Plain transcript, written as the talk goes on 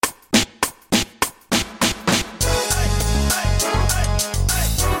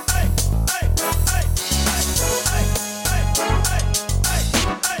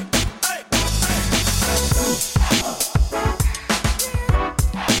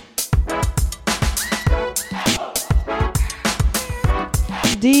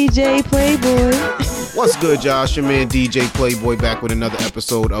DJ Playboy. What's good, y'all? It's your man DJ Playboy back with another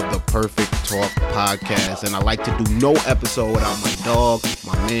episode of the Perfect Talk Podcast. And I like to do no episode without my dog,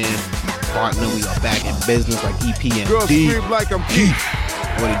 my man, my partner. We are back in business like EPMD. Girl, scream like I'm Keith.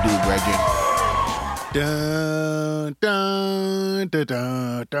 What it do, Bregin? Dun, dun, dun,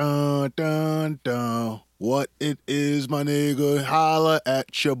 dun, dun, dun, dun. What it is, my nigga? Holla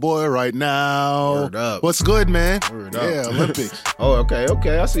at your boy right now. Word up. What's good, man? Word up. Yeah, Olympics. Oh, okay.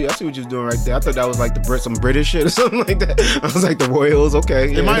 I see what you're doing right there. I thought that was like some British shit or something like that. I was like the Royals.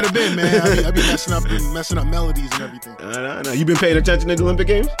 Okay, It might have been, man. I be messing up melodies and everything. I know. You been paying attention to the Olympic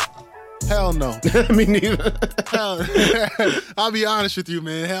Games? Hell no. Me neither. I'll be honest with you,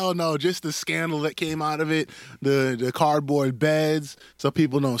 man. Hell no. Just the scandal that came out of it, the cardboard beds, so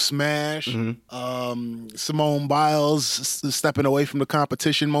people don't smash. Mm-hmm. Simone Biles stepping away from the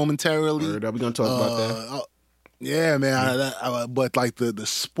competition momentarily. We're gonna talk about that. Yeah, man. But like the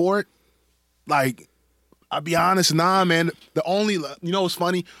sport, like I'll be honest, nah, man. You know what's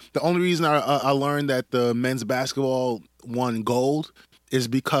funny? The only reason I learned that the men's basketball won gold is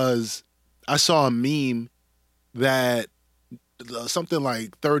because I saw a meme that something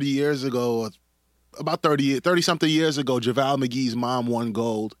like 30 years ago, about 30-something years ago, JaVale McGee's mom won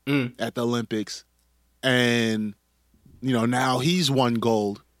gold at the Olympics. And, you know, now he's won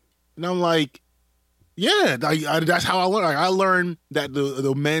gold. And I'm like, yeah, that's how I learned. Like, I learned that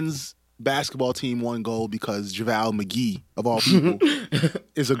the men's basketball team won gold because JaVale McGee, of all people,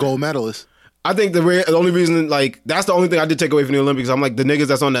 is a gold medalist. I think the only reason, like, that's the only thing I did take away from the Olympics. I'm like, the niggas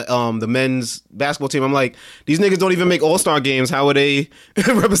that's on the men's basketball team, I'm like, these niggas don't even make all-star games. How are they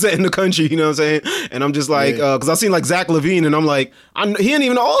representing the country? You know what I'm saying? And I'm just like, because I seen like Zach LaVine, and I'm like, he ain't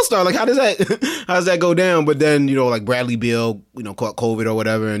even an all-star. Like, how does that go down? But then, you know, like Bradley Beal, you know, caught COVID or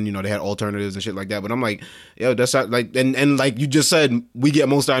whatever, and you know they had alternatives and shit like that. But I'm like, yo, that's not, like, and like you just said, we get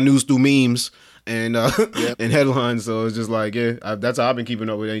most of our news through memes and and headlines, so it's just like, yeah, that's how I've been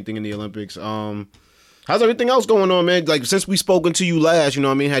keeping up with anything in the Olympics. How's everything else going on, man? Like, since we spoken to you last, you know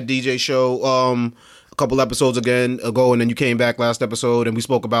what I mean, had DJ show a couple episodes ago, and then you came back last episode, and we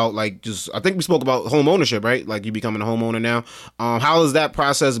spoke about, like, I think we spoke about home ownership, right? Like, you becoming a homeowner now. How has that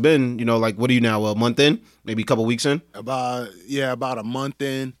process been? You know, like, what are you now, a month in? Maybe a couple weeks in? About a month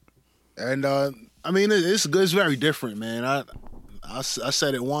in. And, I mean, it's good. It's very different, man. I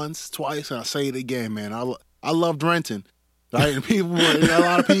said it once, twice, and I say it again, man. I loved renting, right? And a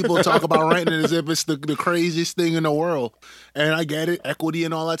lot of people talk about renting as if it's the craziest thing in the world. And I get it, equity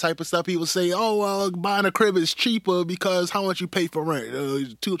and all that type of stuff. People say, oh, well, buying a crib is cheaper because how much you pay for rent?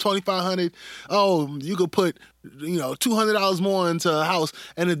 $2,500. Oh, you could put, you know, $200 more into a house.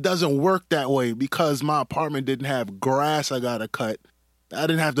 And it doesn't work that way because my apartment didn't have grass I got to cut. I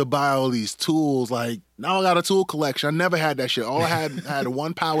didn't have to buy all these tools. Like, now I got a tool collection. I never had that shit. All I had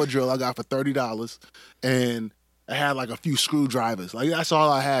one power drill I got for $30, and I had like a few screwdrivers. Like, that's all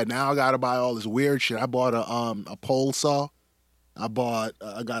I had. Now I got to buy all this weird shit. I bought a pole saw. I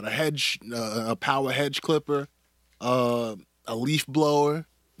got a power hedge clipper, a leaf blower.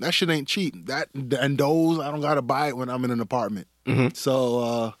 That shit ain't cheap. And those, I don't got to buy it when I'm in an apartment. Mm-hmm.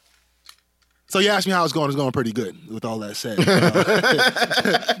 So you asked me how it's going. It's going pretty good. With all that said,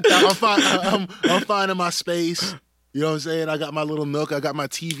 I'm finding my space. You know what I'm saying? I got my little nook. I got my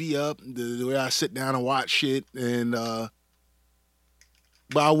TV up, the way I sit down and watch shit. And but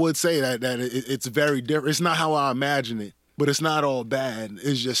I would say that it's very different. It's not how I imagine it, but it's not all bad.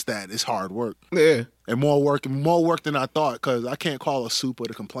 It's just that it's hard work. Yeah, and more work than I thought. Because I can't call a super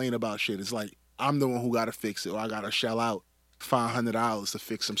to complain about shit. It's like I'm the one who got to fix it, or I got to shell out $500 to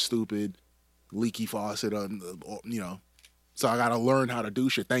fix some stupid leaky faucet, you know. So I gotta learn how to do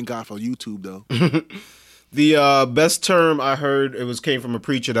shit. Thank God for YouTube, though. The best term I heard, came from a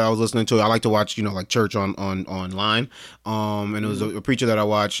preacher that I was listening to. I like to watch, you know, like church online. And it was a preacher that I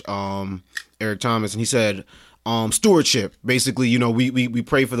watch, Eric Thomas, and he said, stewardship. Basically, you know, we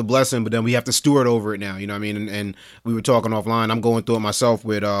pray for the blessing, but then we have to steward over it now. You know what I mean? And we were talking offline. I'm going through it myself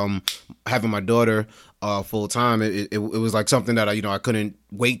with having my daughter full time. It was like something that I couldn't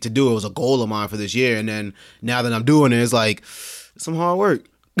wait to do. It was a goal of mine for this year, and then now that I'm doing it, it's like some hard work.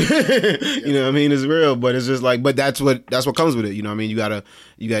 You know what I mean? It's real, but it's just like, but that's what comes with it. You know what I mean?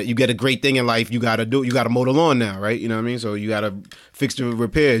 You get a great thing in life. You gotta mow the lawn now, right? You know what I mean? So you gotta fix the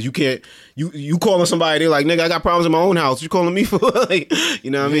repairs. You can't, you calling somebody, they're like, nigga, I got problems in my own house. What you calling me for? Like,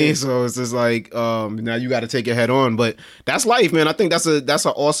 you know what I mean? So it's just like, now you gotta take it head on, but that's life, man. I think that's an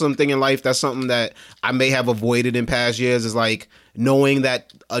awesome thing in life. That's something that I may have avoided in past years, is like knowing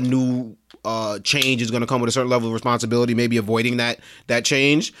that a new change is going to come with a certain level of responsibility, maybe avoiding that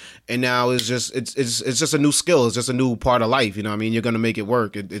change. And now it's just a new skill. It's just a new part of life. You know what I mean? You're going to make it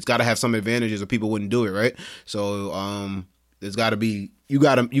work. It's got to have some advantages or people wouldn't do it, right? So there's got to be, you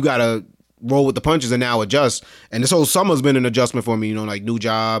got to roll with the punches and now adjust. And this whole summer's been an adjustment for me, you know, like new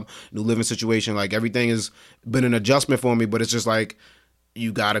job, new living situation, like everything has been an adjustment for me, but it's just like,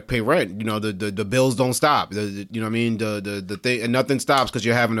 you gotta pay rent. You know, the bills don't stop. You know what I mean? The thing, and nothing stops because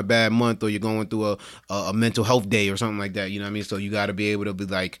you're having a bad month or you're going through a mental health day or something like that. You know what I mean? So you gotta be able to be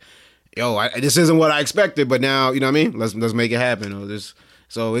like, yo, this isn't what I expected, but now, you know what I mean? Let's make it happen. Or this.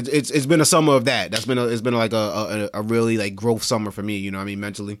 So it's been a summer of that. It's been like a really like growth summer for me. You know what I mean?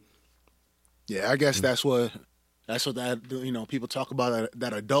 Mentally. Yeah, I guess that's what that, you know, people talk about,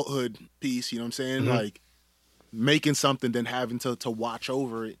 that adulthood piece. You know what I'm saying? Mm-hmm. Like, making something, then having to watch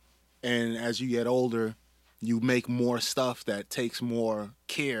over it. And as you get older, you make more stuff that takes more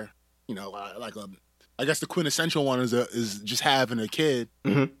care. You know, I guess the quintessential one is just having a kid.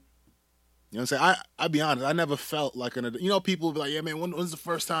 Mm-hmm. You know what I'm saying? I'll be honest, I never felt like you know, people will be like, yeah, man, when's the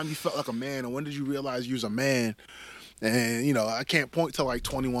first time you felt like a man? Or when did you realize you was a man? And, you know, I can't point to like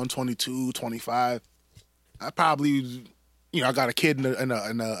 21, 22, 25. I probably, you know, I got a kid in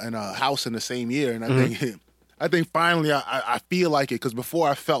a house in the same year. And I think finally I feel like it, because before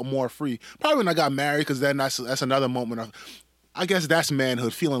I felt more free. Probably when I got married, because then that's another moment of, I guess that's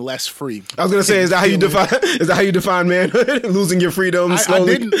manhood, feeling less free. I was gonna say, is that how you define manhood? Losing your freedom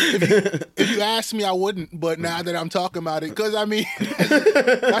slowly? I didn't. If you asked me, I wouldn't. But now that I'm talking about it, because I mean,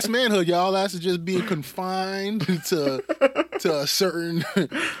 that's manhood, y'all. That's just being confined to a certain,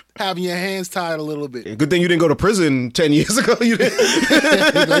 having your hands tied a little bit. Good thing you didn't go to prison 10 years ago. You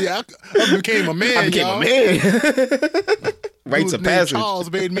didn't. Yeah, I became a man. A man. Rites of passage.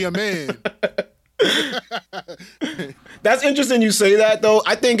 Charles made me a man. That's interesting you say that, though.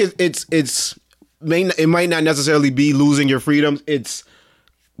 I think it might not necessarily be losing your freedoms. It's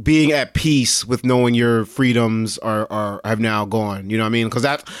being at peace with knowing your freedoms have now gone. You know what I mean? Because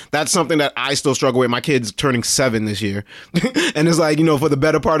that's something that I still struggle with. My kid's turning 7 this year. And it's like, you know, for the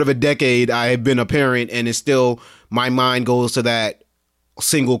better part of a decade, I have been a parent, and it's still, my mind goes to that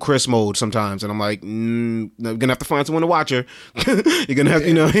single Chris mode sometimes, and I'm like, you're gonna have to find someone to watch her. You're gonna have,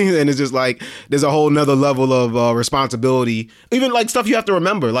 you know, and it's just like there's a whole nother level of responsibility, even like stuff you have to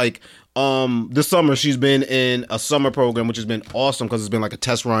remember, like this summer she's been in a summer program, which has been awesome because it's been like a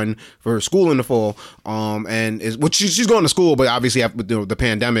test run for school in the fall, and she's going to school, but obviously after the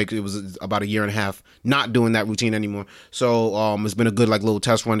pandemic, it was about a year and a half not doing that routine anymore. So it's been a good like little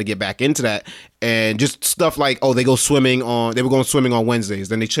test run to get back into that, and just stuff like, they go swimming they were going swimming on Wednesdays,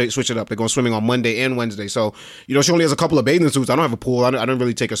 then they switch it up, they're going swimming on Monday and Wednesday. So, you know, she only has a couple of bathing suits. I don't have a pool. I don't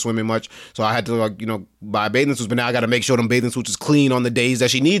really take her swimming much, so I had to, like, you know, buy bathing suits, but now I got to make sure them bathing suits is clean on the days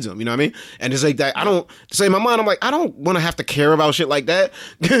that she needs them. You know what I mean? And it's like that. I don't, to say in my mind, I'm like, I don't want to have to care about shit like that.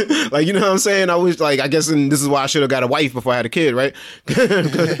 Like, you know what I'm saying? I wish, like, I guess, and this is why I should have got a wife before I had a kid, right?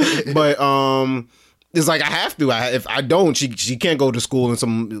 But it's like I have to. If I don't, she can't go to school in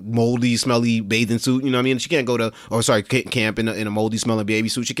some moldy, smelly bathing suit. You know what I mean? She can't go to, camp in a moldy, smelling baby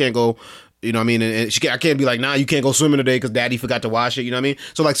suit. She can't go. You know what I mean? And I can't be like, nah, you can't go swimming today because daddy forgot to wash it. You know what I mean?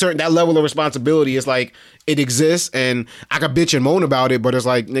 So like that level of responsibility is like, it exists, and I could bitch and moan about it, but it's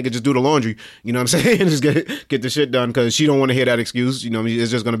like, nigga, just do the laundry. You know what I'm saying? Just get the shit done, because she don't want to hear that excuse. You know what I mean?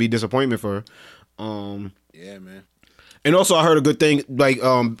 It's just going to be disappointment for her. Yeah, man. And also, I heard a good thing, like,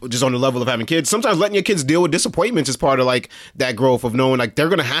 just on the level of having kids. Sometimes letting your kids deal with disappointments is part of, like, that growth of knowing, like, they're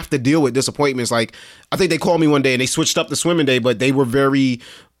going to have to deal with disappointments. Like, I think they called me one day and they switched up the swimming day, but they were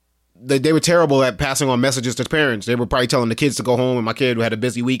they were terrible at passing on messages to parents. They were probably telling the kids to go home, and my kid had a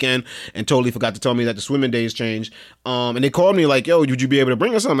busy weekend and totally forgot to tell me that the swimming days changed. And they called me like, yo, would you be able to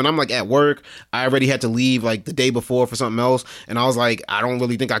bring us something? And I'm like, at work. I already had to leave like the day before for something else. And I was like, I don't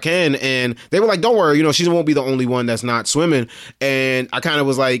really think I can. And they were like, don't worry, you know, she won't be the only one that's not swimming. And I kind of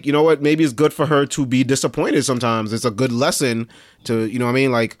was like, you know what, maybe it's good for her to be disappointed sometimes. It's a good lesson to, you know what I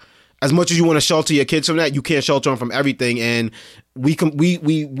mean? Like, as much as you want to shelter your kids from that, you can't shelter them from everything. And we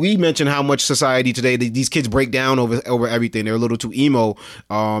mentioned how much society today, these kids break down over everything. They're a little too emo.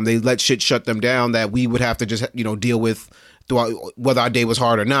 They let shit shut them down that we would have to just, you know, deal with throughout, whether our day was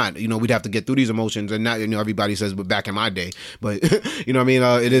hard or not. You know, we'd have to get through these emotions, and not, you know, everybody says, but back in my day, but you know what I mean?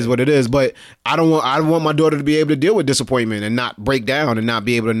 It is what it is. But I don't want my daughter to be able to deal with disappointment and not break down and not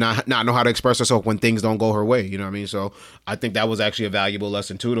be able to not know how to express herself when things don't go her way. You know what I mean? So I think that was actually a valuable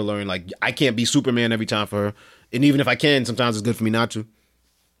lesson too, to learn, like, I can't be Superman every time for her. And even if I can, sometimes it's good for me not to.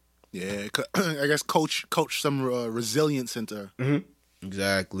 Yeah. I guess coach some resilience into her. Mm-hmm.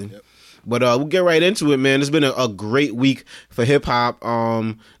 Exactly. Yep. But we'll get right into it, man. It's been a great week for hip hop.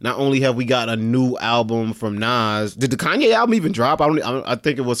 Not only have we got a new album from Nas. Did the Kanye album even drop? I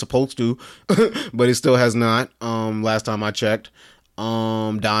think it was supposed to, but it still has not. Last time I checked.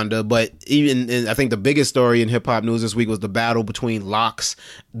 Donda, but I think the biggest story in hip hop news this week was the battle between the Lox,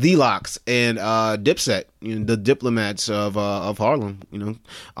 and Dipset, the diplomats of Harlem.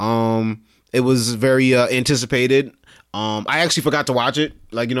 It was very anticipated. I actually forgot to watch it.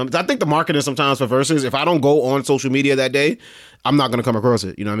 I think the marketing sometimes for verses, if I don't go on social media that day, I'm not gonna come across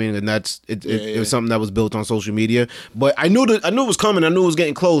it. You know what I mean? And that's it. It was something that was built on social media. But I knew it was coming. I knew it was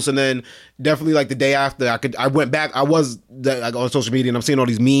getting close. And then definitely the day after, I went back. I was on social media and I'm seeing all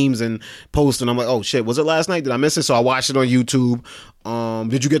these memes and posts, and I'm like, oh shit, was it last night? Did I miss it? So I watched it on YouTube.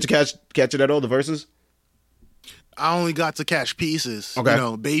 Did you get to catch it at all? The verses? I only got to catch pieces.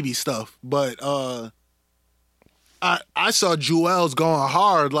 Okay. Baby stuff. But I saw Jewels going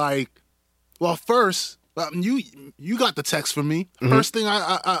hard. First. You got the text from me. Mm-hmm. First thing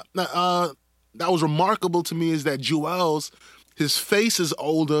that was remarkable to me is that Jewels, his face is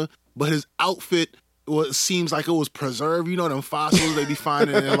older, but his outfit seems like it was preserved. You know them fossils they be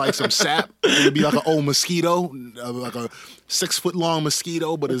finding in some sap. It'd be like an old mosquito, like a 6 foot long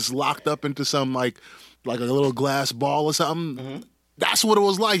mosquito, but it's locked up into some like a little glass ball or something. Mm-hmm. That's what it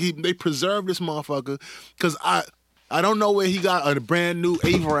was like. They preserved this motherfucker because I don't know where he got a brand new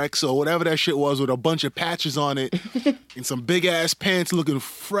Averex or whatever that shit was with a bunch of patches on it and some big ass pants looking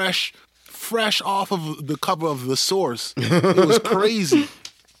fresh off of the cover of The Source. It was crazy.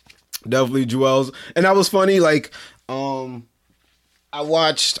 Definitely Jewels. And that was funny. I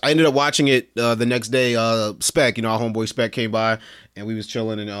ended up watching it the next day. Spec, our homeboy Spec came by and we was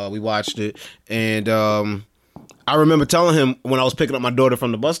chilling and we watched it. And I remember telling him when I was picking up my daughter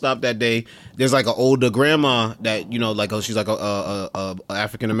from the bus stop that day, there's an older grandma that, she's a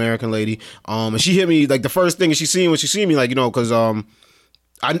African American lady. And she hit me the first thing she seen when she seen me, because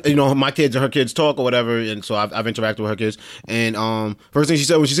my kids and her kids talk or whatever, and so I've interacted with her kids. And first thing she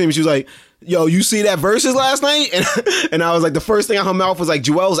said when she seen me, she was like, "Yo, you see that verses last night?" And I was like, the first thing out her mouth was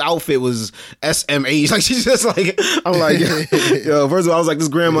Jewel's outfit was SMH. She's just I'm like, yo. First of all, I was like, this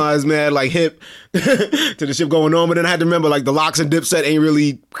grandma is mad hip to the shit going on. But then I had to remember the Lox and Dipset ain't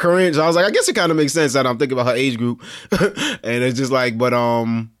really current. So I was like, I guess it kind of makes sense that I'm thinking about her age group. And it's just but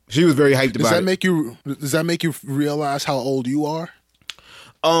she was very hyped about it. Does that make you realize how old you are?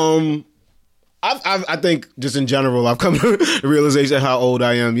 I think just in general, I've come to the realization how old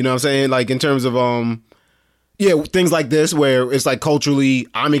I am. You know what I'm saying? In terms of, things like this where it's culturally,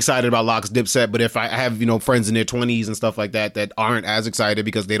 I'm excited about Lox, Dipset, but if I have, friends in their 20s and stuff like that aren't as excited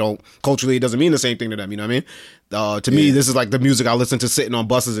because they don't, culturally, it doesn't mean the same thing to them. You know what I mean? To me, this is the music I listen to sitting on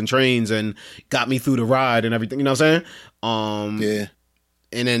buses and trains and got me through the ride and everything. You know what I'm saying? Yeah.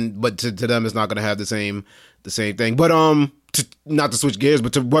 And then, but to them, it's not going to have the same thing. But, not to switch gears,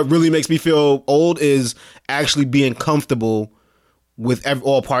 but what really makes me feel old is actually being comfortable with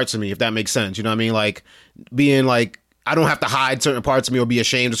all parts of me, if that makes sense. You know what I mean? Being I don't have to hide certain parts of me or be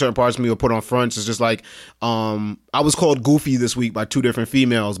ashamed of certain parts of me or put on fronts. It's just I was called goofy this week by 2 different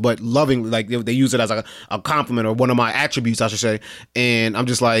females, but lovingly, they use it as a compliment or one of my attributes, I should say. And I'm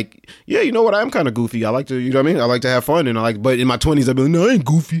just yeah, you know what? I am kind of goofy. I like to, you know what I mean? I like to have fun, and but in my 20s, I'd be like, no, I ain't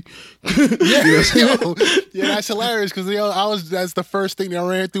goofy. Yeah, that's hilarious because that's the first thing that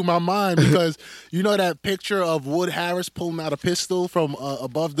ran through my mind because that picture of Wood Harris pulling out a pistol from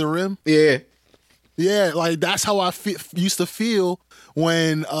above the rim? Yeah. Yeah, that's how I used to feel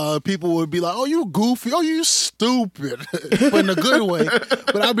when people would be like, "Oh, you goofy. Oh, you stupid," but in a good way.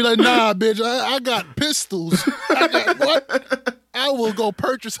 But I'd be like, "Nah, bitch, I got pistols. What? I will go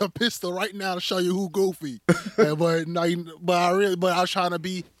purchase a pistol right now to show you who goofy." But I was trying to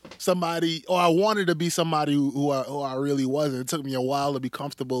be somebody, or I wanted to be somebody who I really wasn't. It took me a while to be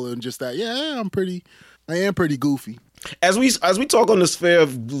comfortable in just that. Yeah, I am pretty goofy. As we talk on the sphere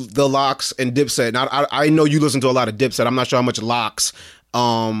of the Lox and Dipset, and I know you listen to a lot of Dipset. I'm not sure how much Lox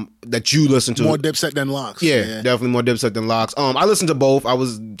that you listen to. More Dipset than Lox. Yeah, definitely more Dipset than Lox. I listened to both. I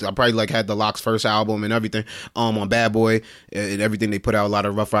probably had the Lox first album and everything on Bad Boy and everything they put out, a lot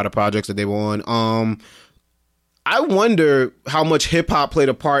of Rough Rider projects that they were on. I wonder how much hip hop played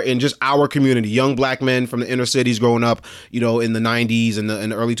a part in just our community, young black men from the inner cities growing up, in the 90s and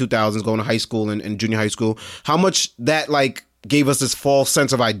the early 2000s, going to high school and junior high school. How much that gave us this false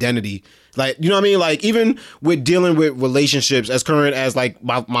sense of identity. You know what I mean? Even with dealing with relationships as current as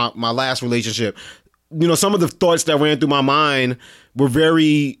my last relationship, some of the thoughts that ran through my mind were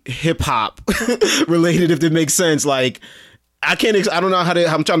very hip hop related, if that makes sense. I can't. I don't know how to.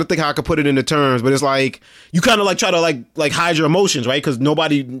 I'm trying to think how I could put it into terms, but it's like you kind of like try to like hide your emotions, right? Because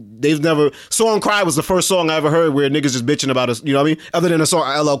they've never. "Song Cry" was the first song I ever heard where niggas just bitching about us. You know what I mean? Other than a song,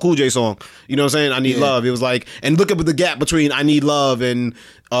 LL Cool J song. You know what I'm saying? "I Need Love." It was like, and look at the gap between "I Need Love" and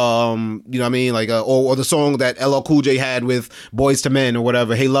you know what I mean? Like or the song that LL Cool J had with Boys to Men or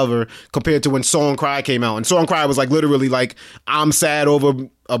whatever, "Hey Lover," compared to when "Song Cry" came out. And "Song Cry" was like literally like, I'm sad over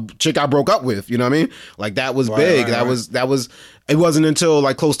a chick I broke up with, you know what I mean? Like that was big. That was it wasn't until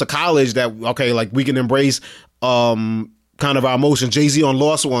like close to college that okay, like we can embrace kind of our emotions. Jay-Z on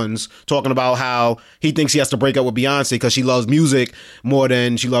Lost Ones talking about how he thinks he has to break up with Beyonce because she loves music more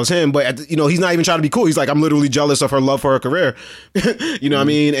than she loves him. But you know, he's not even trying to be cool. He's like, I'm literally jealous of her love for her career. You know what I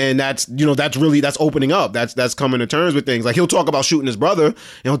mean? And that's, you know, that's opening up. That's coming to terms with things. Like he'll talk about shooting his brother and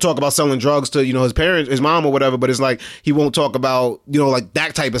he'll talk about selling drugs to, you know, his parents, his mom or whatever. But it's like, he won't talk about, you know, like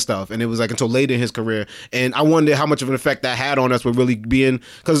that type of stuff. And it was like until later in his career. And I wonder how much of an effect that had on us with really being,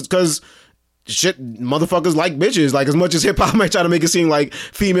 cause shit, motherfuckers like bitches. Like as much as hip hop might try to make it seem like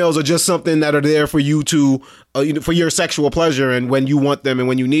females are just something that are there for you to, you know, for your sexual pleasure and when you want them and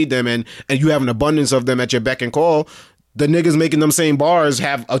when you need them and you have an abundance of them at your beck and call. The niggas making them same bars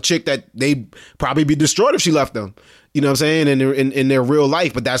have a chick that they probably be destroyed if she left them. You know what I'm saying? And in their real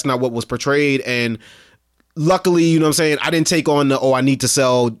life, but that's not what was portrayed. And luckily, you know what I'm saying, I didn't take on the I need to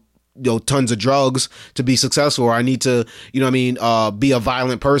sell, you know, tons of drugs to be successful, or I need to, you know what I mean, be a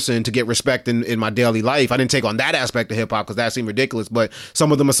violent person to get respect in my daily life. I didn't take on that aspect of hip hop because that seemed ridiculous, but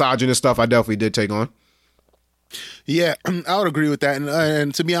some of the misogynist stuff I definitely did take on. Yeah, I would agree with that.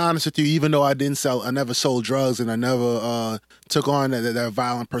 And to be honest with you, even though I never sold drugs and I never took on that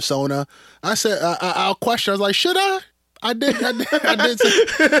violent persona, I said, I'll question, I was like, should I? I did. So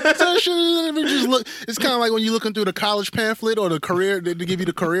should just look. It's kind of like when you're looking through the college pamphlet or the career to give you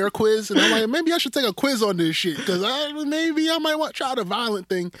the career quiz, and I'm like, maybe I should take a quiz on this shit because maybe I might try the violent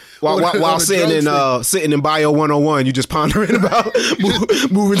thing. While sitting in Bio 101, you just pondering about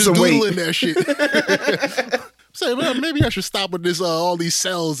moving just some weight. That shit. Say, well, maybe I should stop with this all these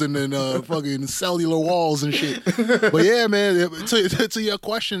cells and then fucking cellular walls and shit. But yeah, man, to your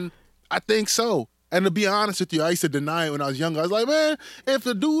question, I think so. And to be honest with you, I used to deny it when I was younger. I was like, man, if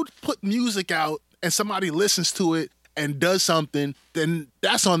the dude put music out and somebody listens to it and does something, then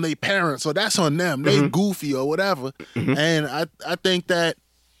that's on their parents or that's on them. They goofy or whatever. And I think that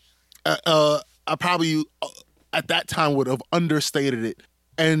I probably at that time would have understated it.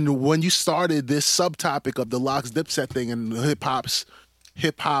 And when you started this subtopic of the Lox Dipset thing and hip hop's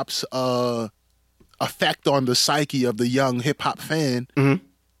effect on the psyche of the young hip hop fan,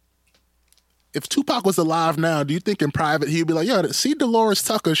 if Tupac was alive now, do you think in private he'd be like, yo, see Dolores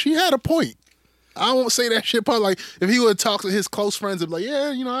Tucker, she had a point. I won't say that shit, but like if he would talk to his close friends and be like,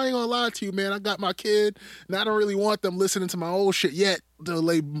 yeah, you know, I ain't gonna lie to you, man. I got my kid and I don't really want them listening to my old shit yet till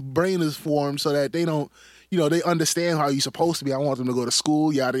their brain is formed so that they don't, you know, they understand how you're supposed to be. I want them to go to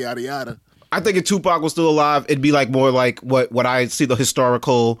school, yada, yada, yada. I think if Tupac was still alive, it'd be like more like what I see the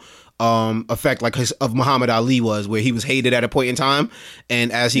historical effect like of Muhammad Ali was, where he was hated at a point in time,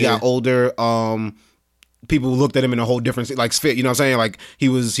 and as he got older, people looked at him in a whole different like sphere. You know what I'm saying? Like he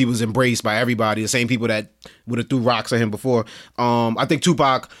was embraced by everybody, the same people that would have threw rocks at him before. I think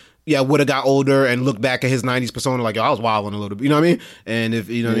Tupac, would have got older and looked back at his 90s persona like, yo, I was wilding a little bit, you know what I mean? And if,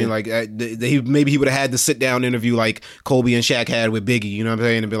 you know what I mean, like, maybe he would have had the sit-down interview like Kobe and Shaq had with Biggie, you know what I'm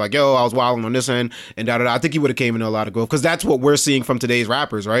saying? And be like, yo, I was wilding on this end, and da-da-da. I think he would have came into a lot of growth, because that's what we're seeing from today's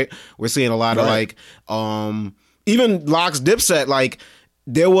rappers, right? We're seeing a lot of, like, even Lox Dipset, like,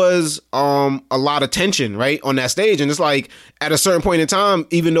 there was a lot of tension, right, on that stage. And it's like, at a certain point in time,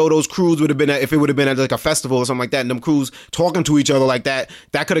 even though those crews would have been if it would have been at like a festival or something like that, and them crews talking to each other like that,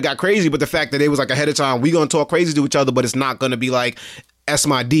 that could have got crazy. But the fact that it was like ahead of time, we gonna talk crazy to each other, but it's not gonna be like S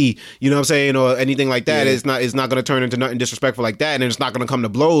my D, you know what I'm saying, or anything like that. It's not gonna turn into nothing disrespectful like that, and it's not gonna come to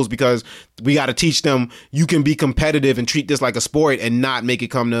blows, because we got to teach them you can be competitive and treat this like a sport and not make it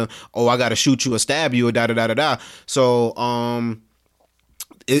come to, oh, I gotta shoot you or stab you or da da da da da. So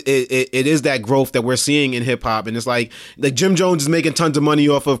It is that growth that we're seeing in hip hop, and it's like Jim Jones is making tons of money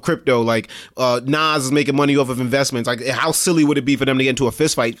off of crypto, like Nas is making money off of investments. Like, how silly would it be for them to get into a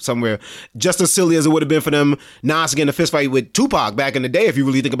fist fight somewhere? Just as silly as it would have been for them Nas to get in a fist fight with Tupac back in the day, if you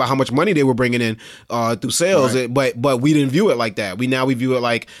really think about how much money they were bringing in through sales. Right. But we didn't view it like that. We view it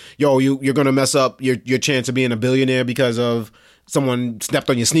like, yo, you're gonna mess up your chance of being a billionaire because of someone stepped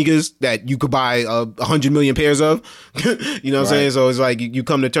on your sneakers that you could buy 100 million pairs of. You know what I'm saying? So it's like you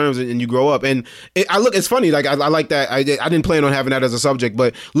come to terms and you grow up. And it's funny. Like I like that. I didn't plan on having that as a subject,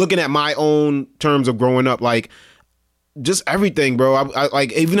 but looking at my own terms of growing up, like just everything, bro. I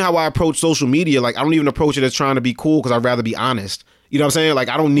like even how I approach social media. Like I don't even approach it as trying to be cool because I'd rather be honest. You know what I'm saying? Like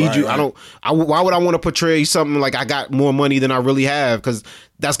I don't need you. Right. Why would I want to portray something like I got more money than I really have? Because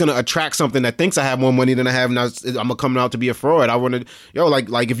that's gonna attract something that thinks I have more money than I have, and I'm gonna come out to be a fraud. I want to,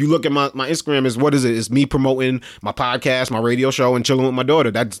 like if you look at my Instagram, is what is it? It's me promoting my podcast, my radio show, and chilling with my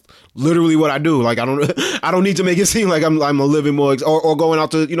daughter. That's literally what I do. Like I don't need to make it seem like I'm a living more or going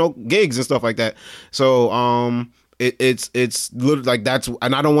out to gigs and stuff like that. So it's literally like that's,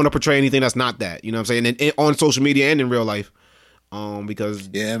 and I don't want to portray anything that's not that. You know what I'm saying? And on social media and in real life. Because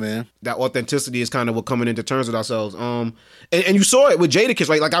yeah, man, that authenticity is kind of what coming into terms with ourselves. And you saw it with Jadakiss,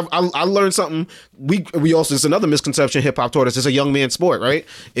 right? Like I learned something. We also, it's another misconception hip hop taught us. It's a young man's sport, right?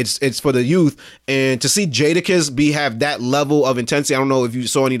 It's for the youth, and to see Jadakiss have that level of intensity. I don't know if you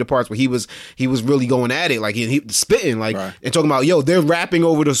saw any of the parts where he was really going at it, like he spitting, like right. And talking about they're rapping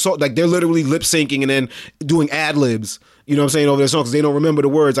over the song, like they're literally lip syncing and then doing ad libs. You know what I'm saying, over the song because they don't remember the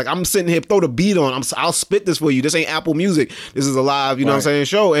words. Like I'm sitting here, throw the beat on. I'll spit this for you. This ain't Apple Music. This is a live, you know what I'm saying,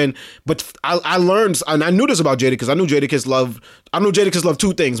 show. But I learned, and I knew this about Jadakiss. I knew Jadakiss loved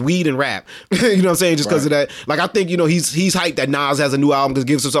two things: weed and rap. You know what I'm saying? Just because of that. Like I think he's hyped that Nas has a new album because it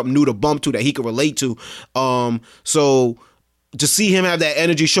gives him something new to bump to that he could relate to. So to see him have that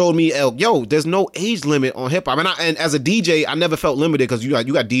energy showed me, there's no age limit on hip hop. And as a DJ, I never felt limited because you got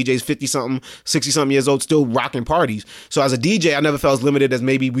DJs 50-something, 60-something years old still rocking parties. So as a DJ, I never felt as limited as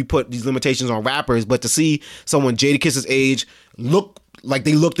maybe we put these limitations on rappers. But to see someone Jadakiss's age look like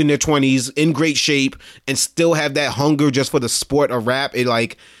they looked in their 20s, in great shape, and still have that hunger just for the sport of rap, it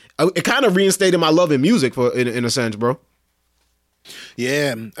kind of reinstated my love in music in a sense, bro.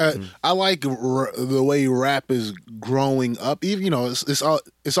 Yeah, I like the way rap is growing up. Even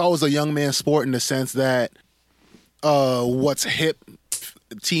it's always a young man's sport in the sense that what's hip,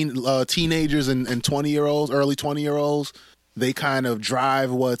 teenagers and 20-year-olds, early 20-year-olds, they kind of drive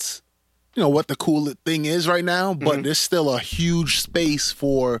what's what the cool thing is right now. But there's still a huge space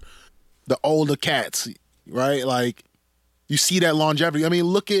for the older cats, right? Like. You see that longevity. I mean,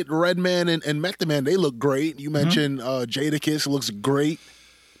 look at Redman and Method Man. They look great. You mentioned Jadakiss looks great.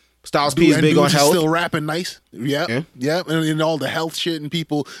 Styles P is big on health. Still rapping nice. Yeah. And all the health shit and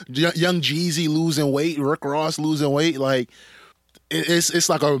people. Young Jeezy losing weight. Rick Ross losing weight. Like it's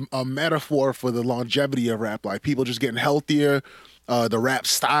like a metaphor for the longevity of rap. Like people just getting healthier. The rap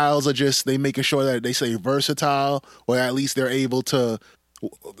styles are just they making sure that they stay versatile, or at least they're able to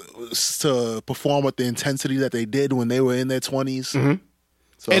perform with the intensity that they did when they were in their 20s. Mm-hmm.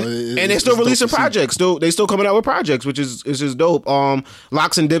 So and they're still releasing projects. They still coming out with projects, which is just dope.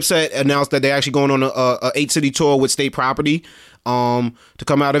 Lox and Dipset announced that they're actually going on a 8-city tour with State Property to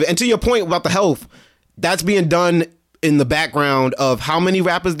come out of it. And to your point about the health, that's being done in the background of how many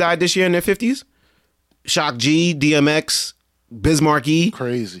rappers died this year in their 50s? Shock G, DMX, Biz Markie.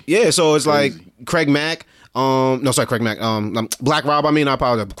 Crazy. Yeah, so it's like Craig Mack. Craig Mack. Black Rob. I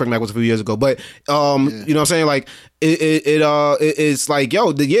apologize. Craig Mack was a few years ago, but you know what I'm saying. Like it's like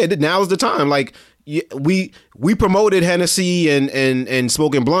now is the time. Like we promoted Hennessy and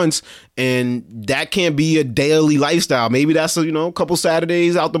smoking blunts, and that can't be a daily lifestyle. Maybe that's a couple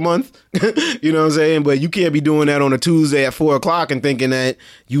Saturdays out the month. You know what I'm saying. But you can't be doing that on a Tuesday at 4:00 and thinking that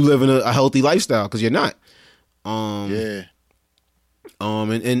you live in a healthy lifestyle because you're not.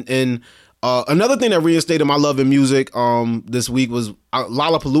 Another thing that reinstated my love in music this week was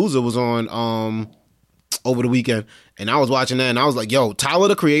Lollapalooza was on over the weekend, and I was watching that and I was like, yo, Tyler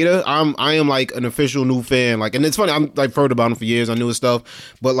the Creator, I am like an official new fan. Like, and it's funny, I'm like heard about him for years, I knew his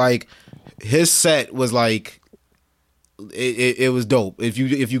stuff, but like his set was like it was dope. If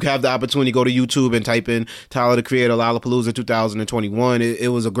you have the opportunity, go to YouTube and type in Tyler the Creator Lollapalooza 2021. It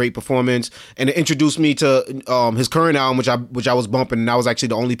was a great performance, and it introduced me to his current album, which I was bumping, and that was actually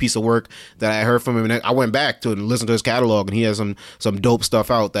the only piece of work that I heard from him. And I went back to listen to his catalog, and he has some dope stuff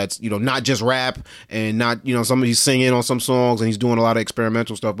out that's not just rap and not somebody's singing on some songs, and he's doing a lot of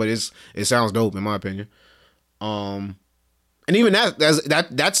experimental stuff, but it sounds dope in my opinion. And even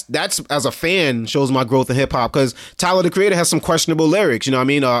that's as a fan shows my growth in hip hop, because Tyler the Creator has some questionable lyrics. You know what I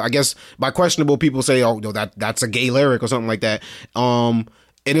mean? I guess by questionable, people say, oh, no, that's a gay lyric or something like that. And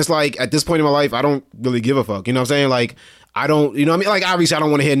it's like at this point in my life, I don't really give a fuck. You know what I'm saying? Like I don't, you know what I mean? Like obviously, I don't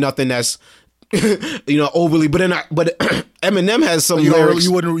want to hear nothing that's overly. But Eminem has some lyrics.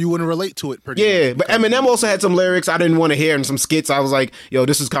 You wouldn't relate to it. Pretty much. But Eminem also had some lyrics I didn't want to hear, and some skits. I was like, yo,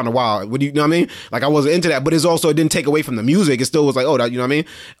 this is kind of wild. What do you know what I mean? Like I wasn't into that, but it didn't take away from the music. It still was like, oh, that, you know what I mean?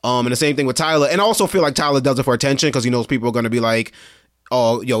 And the same thing with Tyler. And I also feel like Tyler does it for attention because he knows people are going to be like,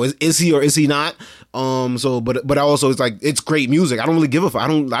 oh, yo, is he or is he not? But I also, it's like, it's great music. I don't really give a fuck. I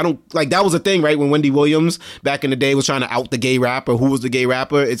don't like, that was the thing, right? When Wendy Williams back in the day was trying to out the gay rapper, who was the gay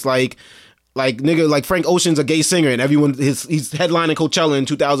rapper? It's like nigga, like Frank Ocean's a gay singer and everyone, he's headlining Coachella in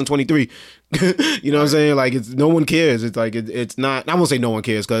 2023. You know what I'm saying? Like, it's, no one cares. It's like, it's not, I won't say no one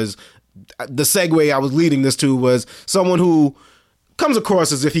cares, because the segue I was leading this to was someone who comes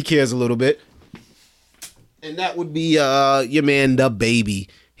across as if he cares a little bit. And that would be your man, DaBaby.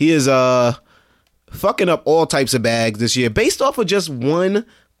 He is fucking up all types of bags this year based off of just one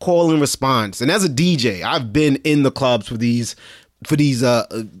call and response. And as a DJ, I've been in the clubs for these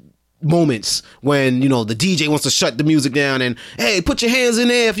moments when, you know, the DJ wants to shut the music down and, hey, put your hands in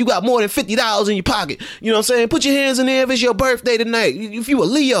there if you got more than $50 in your pocket. You know what I'm saying? Put your hands in there if it's your birthday tonight. If you a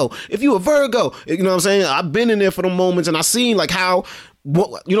Leo, if you a Virgo, you know what I'm saying? I've been in there for the moments and I've seen like how,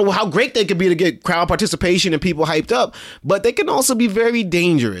 you know, how great they could be to get crowd participation and people hyped up, but they can also be very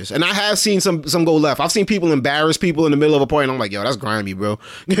dangerous. And I have seen some go left. I've seen people embarrass people in the middle of a party, and I'm like, yo, that's grimy, bro.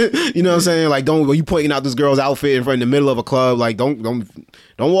 You know what I'm saying? Like, when you pointing out this girl's outfit in front in the middle of a club, like, don't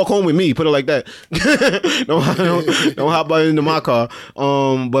walk home with me. Put it like that. don't hop into my car.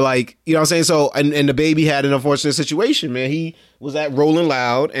 But like, you know what I'm saying? So, and DaBaby had an unfortunate situation, man. He was at Rolling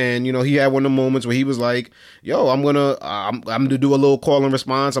Loud, and you know, he had one of the moments where he was like, yo, I'm gonna do a little call and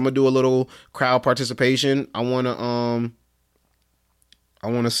response. I'm gonna do a little crowd participation. I wanna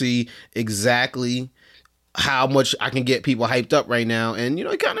see exactly how much I can get people hyped up right now. And you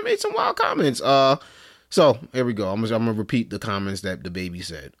know, he kind of made some wild comments. So here we go. I'm gonna repeat the comments that DaBaby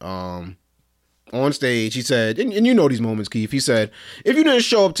said. On stage, he said, and you know these moments, Keith. He said, if you didn't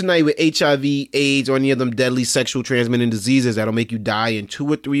show up tonight with HIV, AIDS, or any of them deadly sexual transmitting diseases that'll make you die in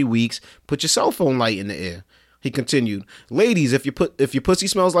 2 or 3 weeks, put your cell phone light in the air. He continued, ladies, if your pussy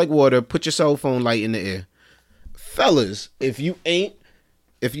smells like water, put your cell phone light in the air. Fellas, if you ain't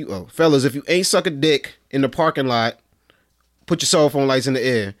suck a dick in the parking lot, put your cell phone lights in the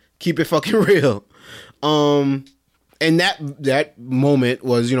air. Keep it fucking real. And that moment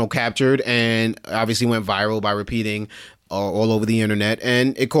was, you know, captured and obviously went viral by repeating all over the internet,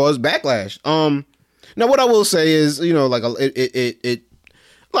 and it caused backlash. Now what I will say is, you know, like a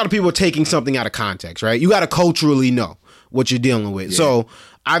lot of people are taking something out of context, right? You got to culturally know what you're dealing with. Yeah. So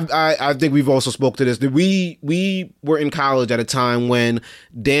I think we've also spoke to this. That we were in college at a time when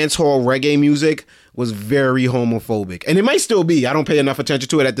dance hall reggae music was very homophobic, and it might still be. I don't pay enough attention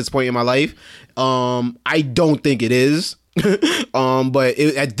to it at this point in my life. I don't think it is. But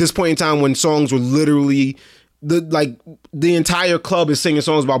at this point in time, when songs were literally the entire club is singing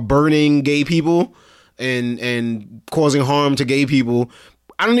songs about burning gay people and causing harm to gay people,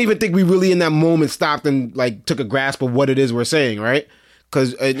 I don't even think we really in that moment stopped and like took a grasp of what it is we're saying, right?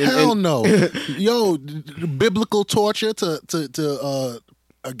 Because hell no, yo, biblical torture to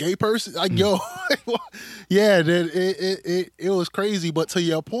a gay person, like yo, yeah, it was crazy. But to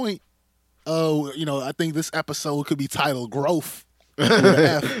your point, you know, I think this episode could be titled "Growth," with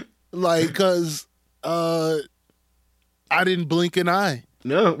an F. Like, because I didn't blink an eye.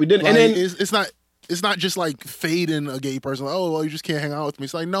 No, we didn't. Like, and then it's not just like fading a gay person. Like, oh, well, you just can't hang out with me.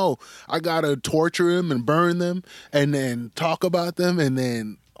 It's like, no, I gotta torture them and burn them and then talk about them and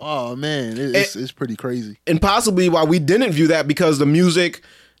then, oh man, it's pretty crazy. And possibly why we didn't view that, because the music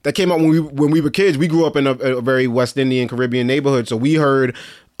that came out when we were kids, we grew up in a very West Indian Caribbean neighborhood, so we heard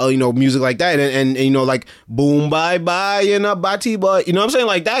you know, music like that, and you know, like boom bye bye and a bati but, you know what I'm saying,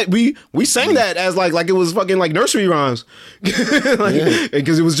 like that. We sang that as like it was fucking like nursery rhymes,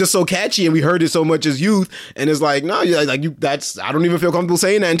 because it was just so catchy and we heard it so much as youth. And it's like, no, that's, I don't even feel comfortable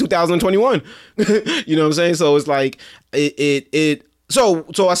saying that in 2021. You know what I'm saying? So it's like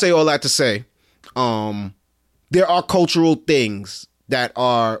so I say all that to say, there are cultural things that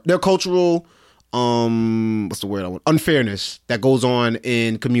they're cultural. What's the word I want? Unfairness that goes on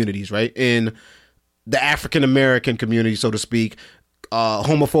in communities, right? In the African American community, so to speak,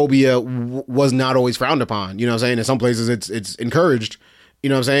 homophobia was not always frowned upon. You know what I'm saying? In some places, it's encouraged. You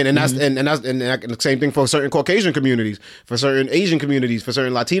know what I'm saying? And that's and the same thing for certain Caucasian communities, for certain Asian communities, for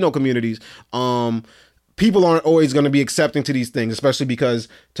certain Latino communities. People aren't always going to be accepting to these things, especially because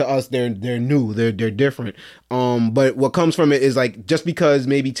to us they're new, they're different. But what comes from it is like, just because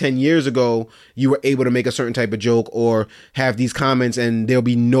maybe 10 years ago you were able to make a certain type of joke or have these comments and there'll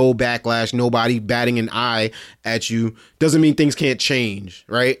be no backlash, nobody batting an eye at you, doesn't mean things can't change,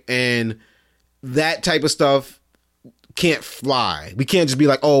 right? And that type of stuff can't fly. We can't just be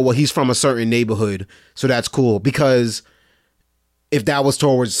like, oh, well, he's from a certain neighborhood, so that's cool, because if that was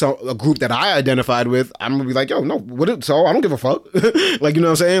towards a group that I identified with, I'm gonna be like, yo, no, so I don't give a fuck. Like, you know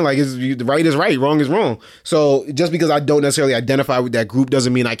what I'm saying? Like, right is right, wrong is wrong. So just because I don't necessarily identify with that group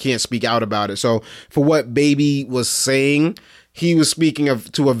doesn't mean I can't speak out about it. So for what Baby was saying, he was speaking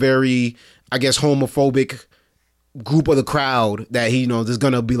to a very, I guess, homophobic group of the crowd that he is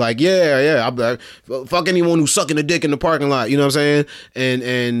gonna be like, fuck anyone who's sucking a dick in the parking lot, you know what I'm saying?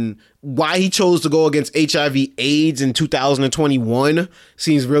 And why he chose to go against HIV/AIDS in 2021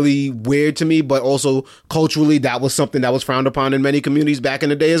 seems really weird to me, but also culturally that was something that was frowned upon in many communities back in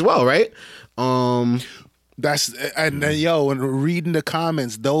the day as well, right? And reading the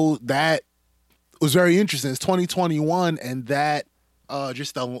comments, though, that was very interesting. It's 2021, and that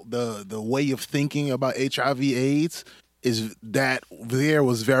just the way of thinking about HIV/AIDS is that there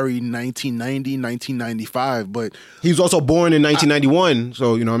was very 1990, 1995. But he was also born in 1991,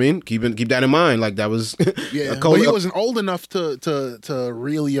 so you know what I mean. Keep that in mind. Like that was yeah. But he wasn't old enough to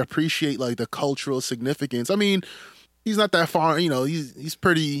really appreciate like the cultural significance. I mean, he's not that far. You know, he's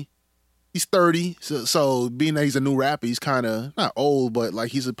pretty. He's 30, so being that he's a new rapper, he's kind of not old, but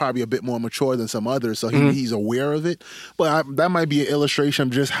like he's probably a bit more mature than some others, so he's aware of it. But that might be an illustration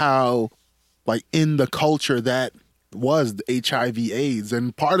of just how, like, in the culture that was the HIV/AIDS,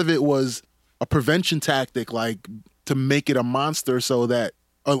 and part of it was a prevention tactic, like to make it a monster, so that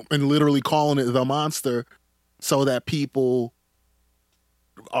and literally calling it the monster, so that people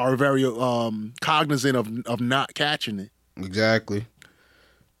are very cognizant of not catching it.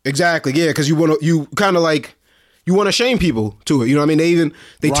 Exactly, yeah, because you want to shame people to it. You know what I mean?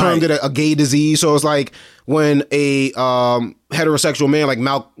 They termed it a gay disease. So it's like when a heterosexual man like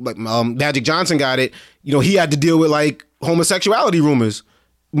Magic Johnson got it, you know, he had to deal with like homosexuality rumors.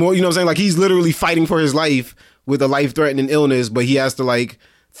 More, you know what I'm saying? Like he's literally fighting for his life with a life-threatening illness, but he has to like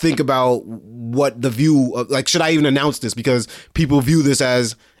think about what the view of, like, should I even announce this? Because people view this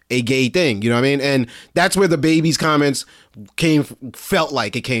as a gay thing, you know what I mean? And that's where the Baby's comments felt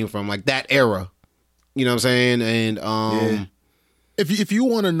like it came from, like that era. You know what I'm saying? And yeah. If you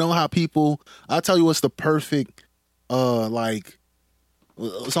want to know how people, I'll tell you what's the perfect like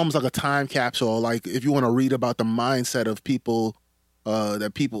it's almost like a time capsule. Like if you want to read about the mindset of people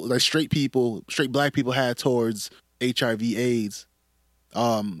that people like straight black people had towards HIV/AIDS.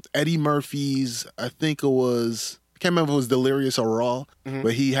 Eddie Murphy's, I think it was, I can't remember if it was Delirious or Raw,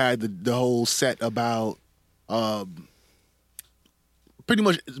 but he had the whole set about pretty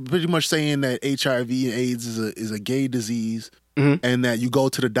much saying that HIV and AIDS is a gay disease, and that you go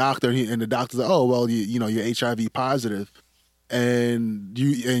to the doctor and the doctor's like, oh well, you're HIV positive, and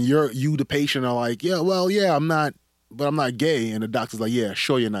you the patient are like, I'm not gay, and the doctor's like, yeah,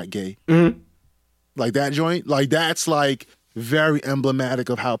 sure you're not gay, like that joint, like that's like very emblematic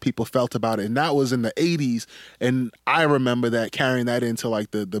of how people felt about it. And that was in the 80s, and I remember that carrying that into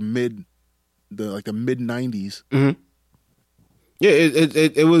like the mid 90s. Yeah,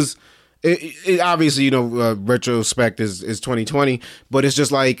 it was obviously, retrospect is 2020, but it's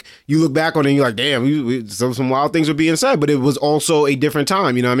just like you look back on it and you're like, damn, some wild things were being said, but it was also a different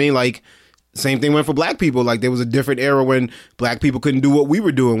time, you know what I mean? Like same thing went for black people. Like there was a different era when black people couldn't do what we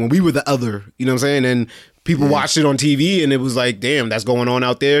were doing, when we were the other, you know what I'm saying? And people watched it on TV and it was like, damn, that's going on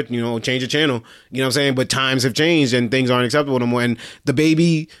out there, change the channel, you know what I'm saying? But times have changed and things aren't acceptable anymore. And the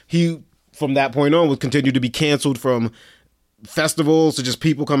Baby, he, from that point on, would continue to be canceled from festivals to just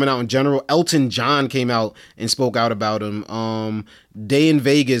people coming out in general. Elton John came out and spoke out about him. Day in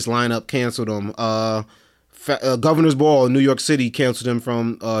Vegas lineup canceled him. Governor's Ball in New York City canceled him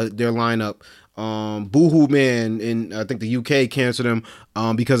from their lineup. Boohoo Man in I think the UK canceled him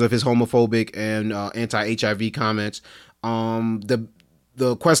because of his homophobic and anti-HIV comments. The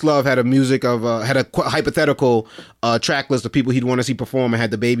Questlove had a hypothetical track list of people he'd want to see perform and had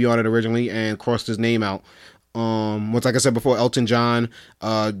the Baby on it originally and crossed his name out. Once, like I said before, Elton John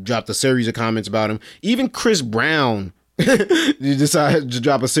dropped a series of comments about him. Even Chris Brown decided to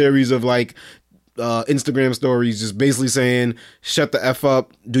drop a series of like Instagram stories just basically saying shut the F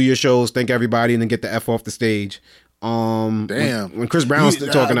up, do your shows, thank everybody, and then get the F off the stage. Damn. When Chris Brown's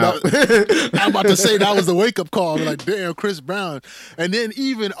talking out. I'm about to say that was the wake up call. I'm like, damn, Chris Brown. And then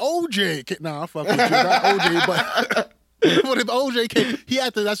even OJ, I fuck with you, not OJ, but what if OJ came,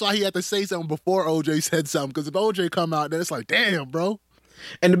 that's why he had to say something before OJ said something, because if OJ come out, then it's like, damn, bro.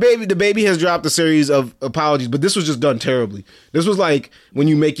 And the baby has dropped a series of apologies, but this was just done terribly. This was like when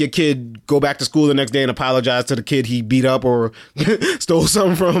you make your kid go back to school the next day and apologize to the kid he beat up or stole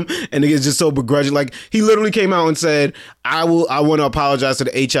something from, and it's just so begrudging. Like, he literally came out and said, I want to apologize to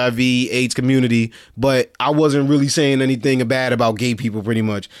the HIV/AIDS community, but I wasn't really saying anything bad about gay people, pretty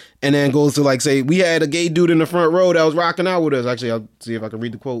much. And then goes to like say, we had a gay dude in the front row that was rocking out with us. Actually, I'll see if I can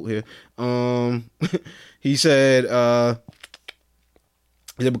read the quote here. He said,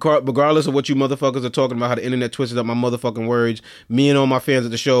 regardless of what you motherfuckers are talking about, how the internet twisted up my motherfucking words, me and all my fans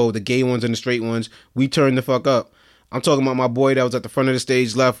at the show, the gay ones and the straight ones, we turned the fuck up. I'm talking about my boy that was at the front of the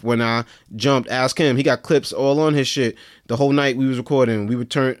stage left when I jumped. Ask him. He got clips all on his shit. The whole night we was recording. We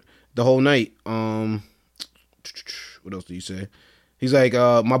returned the whole night. What else did you say? He's like,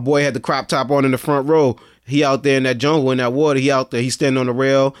 my boy had the crop top on in the front row. He out there in that jungle, in that water. He out there. He's standing on the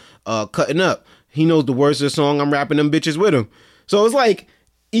rail, cutting up. He knows the words of the song. I'm rapping them bitches with him. So it's like,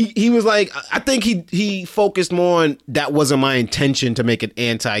 he was like, I think he focused more on, that wasn't my intention to make an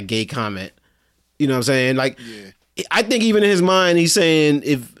anti-gay comment. You know what I'm saying? Like, yeah. I think even in his mind, he's saying,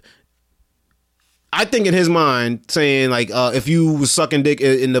 if you was sucking dick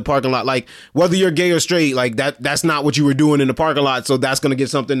in the parking lot, like, whether you're gay or straight, like, that's not what you were doing in the parking lot, so that's gonna get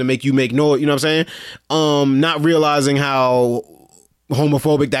something to make you make noise, you know what I'm saying? Not realizing how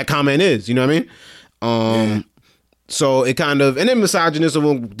homophobic that comment is, you know what I mean? So it kind of, and then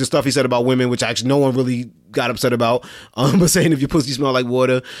misogynistic, the stuff he said about women, which actually no one really got upset about, but saying if your pussy smell like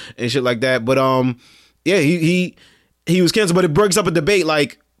water and shit like that. But yeah, he was canceled, but it breaks up a debate.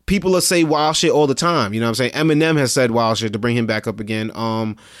 Like, people say wild shit all the time, you know what I'm saying? Eminem has said wild shit to bring him back up again.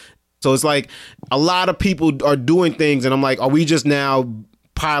 So it's like a lot of people are doing things, and I'm like, are we just now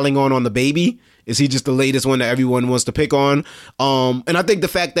piling on the baby? Is he just the latest one that everyone wants to pick on? And I think the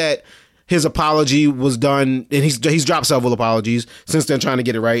fact that his apology was done, and he's dropped several apologies since then, trying to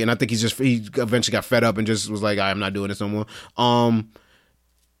get it right. And I think he eventually got fed up and just was like, I'm not doing this no more.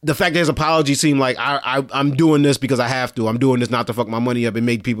 The fact that his apology seemed like, I'm doing this because I have to. I'm doing this not to fuck my money up. It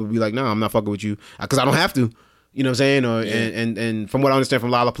made people be like, no, I'm not fucking with you because I don't have to. You know what I'm saying? Or, yeah. And from what I understand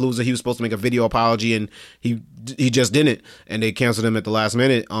from Lollapalooza, he was supposed to make a video apology and he just didn't, and they canceled him at the last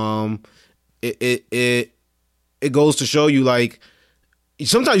minute. It goes to show you, like,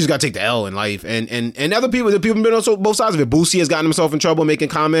 sometimes you just gotta take the L in life, and other people have been on both sides of it. Boosie has gotten himself in trouble making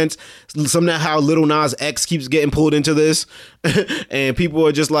comments. Somehow Lil Nas X keeps getting pulled into this, and people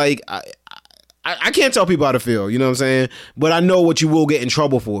are just like, I can't tell people how to feel, you know what I'm saying? But I know what you will get in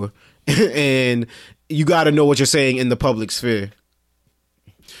trouble for, and you got to know what you're saying in the public sphere.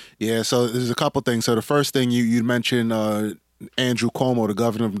 Yeah, so there's a couple things. So the first thing you mentioned, Andrew Cuomo, the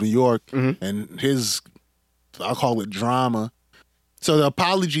governor of New York, and his, I'll call it drama. So the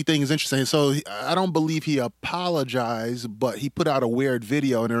apology thing is interesting. So I don't believe he apologized, but he put out a weird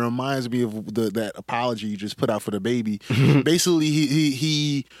video, and it reminds me of that apology you just put out for the baby. Basically,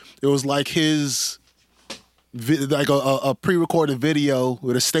 he it was like his like a pre-recorded video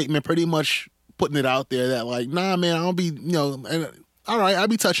with a statement, pretty much putting it out there that, like, nah, man, I don't be, and all right, I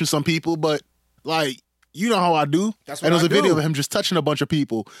be touching some people, but, like, you know how I do. That's what and it was a video of him just touching a bunch of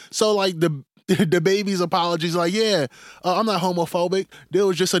people. So, like, the baby's apologies, like, yeah, I'm not homophobic. There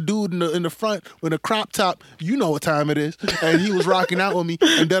was just a dude in the front with a crop top. You know what time it is, and he was rocking out with me,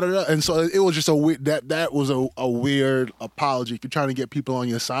 and da da da. And so it was just a weird. That was a weird apology. If you're trying to get people on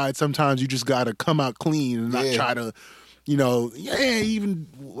your side, sometimes you just gotta come out clean and not try to, even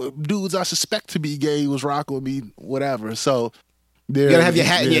dudes I suspect to be gay was rocking with me, whatever. So you gotta have your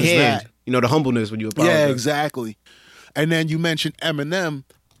hat in your hand. The humbleness when you apologize. Yeah, exactly. And then you mentioned Eminem.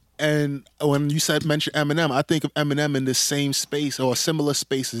 And when you mention Eminem, I think of Eminem in this same space or a similar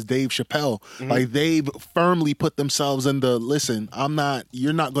space as Dave Chappelle. Like, they've firmly put themselves in listen,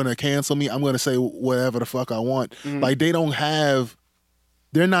 you're not going to cancel me. I'm going to say whatever the fuck I want. Like, they're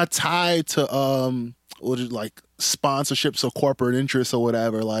not tied to, like sponsorships or corporate interests or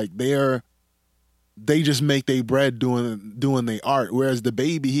whatever. Like, they just make their bread doing their art. Whereas the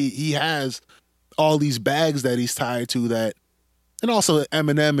baby, he has all these bags that he's tied to that. And also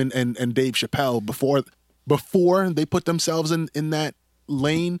Eminem and Dave Chappelle, before they put themselves in that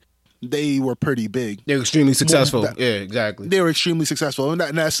lane, they were pretty big. They were extremely successful. Yeah, exactly. They were extremely successful. And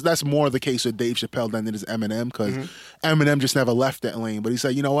that's more the case with Dave Chappelle than it is Eminem, because Eminem just never left that lane. But he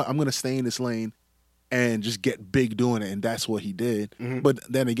said, you know what, I'm going to stay in this lane and just get big doing it. And that's what he did. But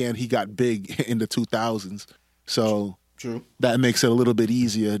then again, he got big in the 2000s. So... True. That makes it a little bit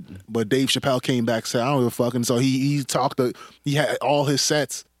easier. But Dave Chappelle came back and said, I don't give a fuck. And so he had all his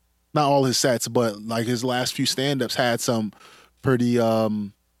sets, not all his sets, but like his last few stand-ups had some pretty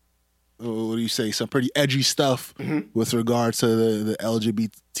what do you say, some pretty edgy stuff with regard to the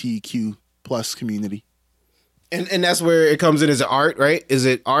LGBTQ plus community. And that's where it comes in. Is it art, right? Is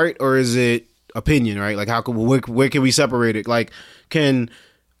it art or is it opinion, right? Like where can we separate it? Like can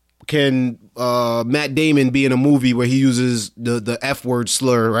Matt Damon be in a movie where he uses the F word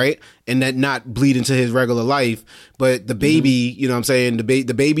slur, right? And that not bleed into his regular life, but the baby, you know what I'm saying?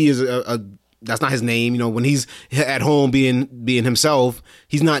 The baby is a that's not his name. You know, when he's at home being himself,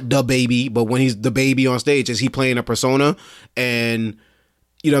 he's not the baby, but when he's the baby on stage, is he playing a persona? And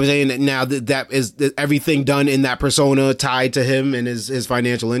you know what I'm saying? Now that is everything done in that persona tied to him and his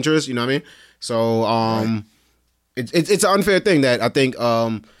financial interest, you know what I mean? So right. It's an unfair thing that I think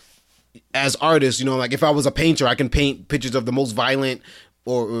as artists, you know, like if I was a painter, I can paint pictures of the most violent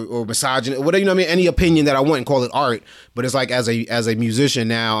or misogynist, whatever, you know what I mean? Any opinion that I want and call it art. But it's like as a musician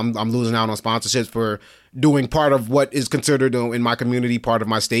now, I'm losing out on sponsorships for doing part of what is considered in my community part of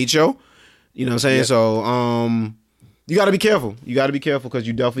my stage show. You know what I'm saying? Yep. So you got to be careful. You got to be careful because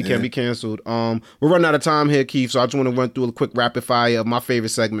you definitely can be canceled. We're running out of time here, Keith. So I just want to run through a quick rapid fire of my favorite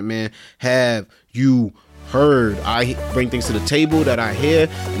segment, man. Have you heard? I bring things to the table that I hear,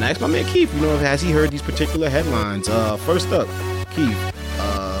 and I ask my man Keith, you know, has he heard these particular headlines? First up, Keith,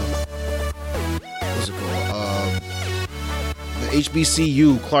 what's it called? The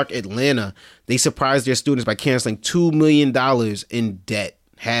HBCU Clark Atlanta, they surprised their students by canceling $2 million in debt.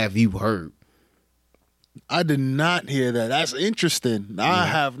 Have you heard? I did not hear that. That's interesting. I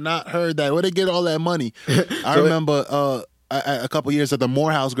have not heard that. Where they get all that money? I remember a couple years at the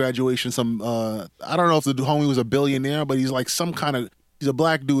Morehouse graduation, I don't know if the homie was a billionaire, but he's like he's a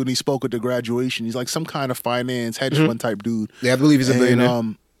black dude and he spoke at the graduation. He's like some kind of finance hedge fund type dude. Yeah, I believe he's a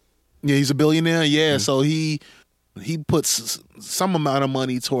billionaire. Yeah, he's a billionaire. Yeah, so he puts some amount of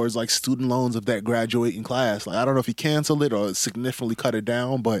money towards like student loans of that graduating class. Like I don't know if he canceled it or significantly cut it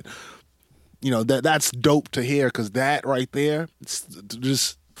down, but you know that's dope to hear because that right there, it's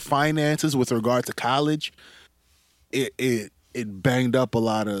just finances with regard to college. It banged up a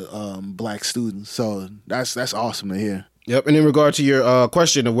lot of black students, so that's awesome to hear. Yep, and in regard to your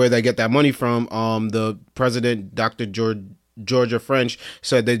question of where they get that money from, the president, Dr. Georgia French,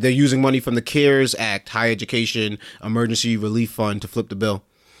 said that they're using money from the CARES Act, Higher Education Emergency Relief Fund, to flip the bill.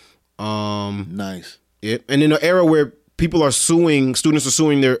 Nice. Yep, and in an era where students are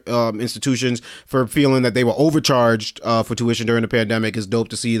suing their institutions for feeling that they were overcharged for tuition during the pandemic. It's dope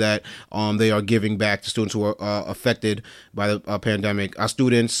to see that they are giving back to students who are affected by the pandemic. Our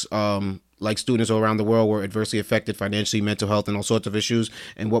students, like students around the world, were adversely affected financially, mental health, and all sorts of issues.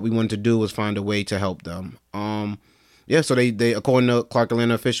 And what we wanted to do was find a way to help them. So they according to Clark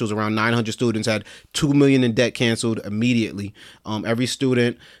Atlanta officials, around 900 students had $2 million in debt canceled immediately. Every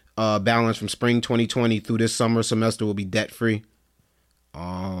student balance from spring 2020 through this summer semester will be debt free.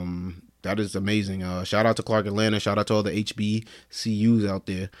 That is amazing. Shout out to Clark Atlanta. Shout out to all the HBCUs out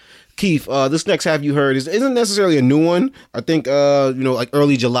there. Keith, this next have you heard isn't necessarily a new one. I think like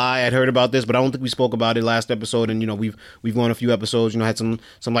early July I'd heard about this, but I don't think we spoke about it last episode. And we've gone a few episodes. Had some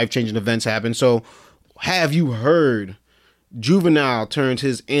life-changing events happen. So have you heard? Juvenile turned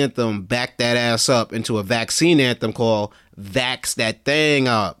his anthem "Back That Ass Up" into a vaccine anthem called "Vax That Thing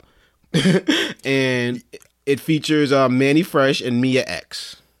Up." And it features Manny Fresh and Mia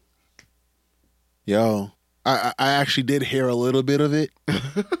X. Yo, I actually did hear a little bit of it,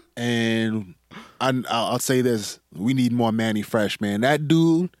 and I'll say this: we need more Manny Fresh, man. That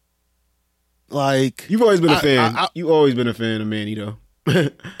dude, like, you've always been a fan. You've always been a fan of Manny, though.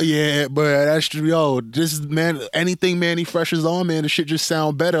 Yeah, but that's true. Yo, just man, anything Manny Fresh is on, man, the shit just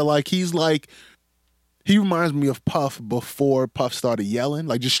sound better. Like he reminds me of Puff before Puff started yelling,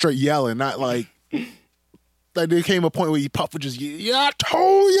 like just straight yelling, not like there came a point where Puff would just, yeah, I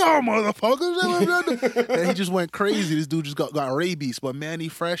told y'all motherfuckers, and he just went crazy. This dude just got rabies. But Manny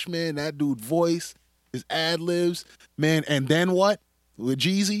Fresh, man, that dude voice, his ad libs, man, and then what with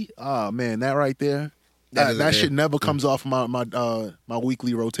Jeezy? Oh man, that right there. That shit never comes off my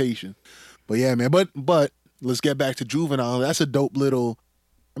weekly rotation. But yeah, man. But let's get back to Juvenile. That's a dope little.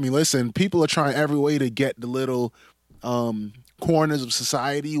 I mean, listen, people are trying every way to get the little corners of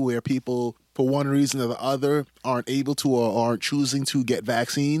society where people, for one reason or the other, aren't able to or aren't choosing to get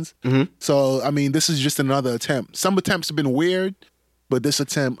vaccines. Mm-hmm. So, I mean, this is just another attempt. Some attempts have been weird, but this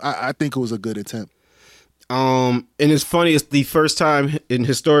attempt, I think it was a good attempt. And it's funny. It's the first time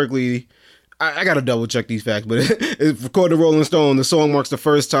historically. I gotta double check these facts, but according to Rolling Stone, the song marks the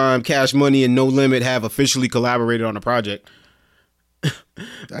first time Cash Money and No Limit have officially collaborated on a project.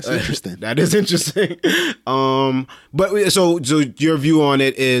 That's interesting. That is interesting. But so your view on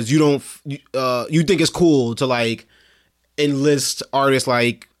it is you think it's cool to like enlist artists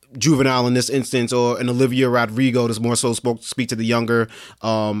like Juvenile in this instance, or an Olivia Rodrigo that's more so speak to the younger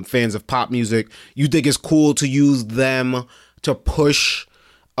fans of pop music, you think it's cool to use them to push,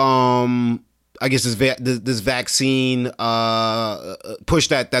 I guess this vaccine push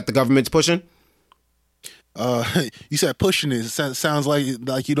that the government's pushing? You said pushing it. It sounds like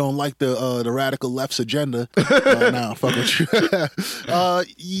you don't like the radical left's agenda. Nah, fuck with you.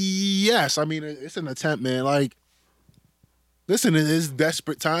 Yes, I mean it's an attempt, man. Like, listen, it is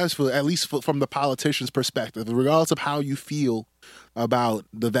desperate times for at least from the politician's perspective, regardless of how you feel about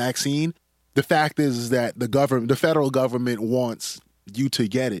the vaccine. The fact is that the federal government wants you to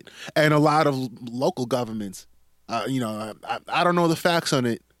get it, and a lot of local governments. I don't know the facts on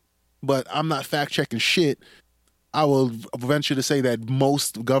it, but I'm not fact checking shit. I will venture to say that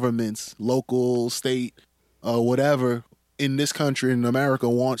most governments, local, state, whatever, in this country, in America,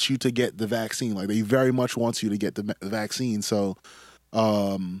 wants you to get the vaccine. Like, they very much want you to get the vaccine. So,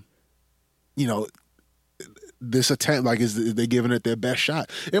 this attempt, like, is they giving it their best shot?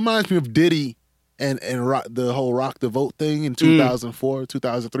 It reminds me of Diddy and the whole Rock the Vote thing in 2004,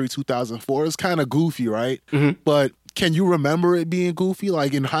 2003, 2004. It's kind of goofy, right? Mm-hmm. But can you remember it being goofy?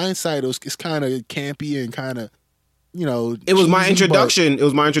 Like, in hindsight, it's kind of campy and kind of, it was my introduction. It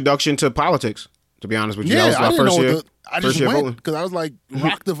was my introduction to politics, to be honest with you. Yeah, that was my first year. I just went because I was like,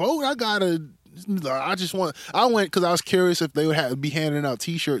 Rock the Vote. I went because I was curious if they would be handing out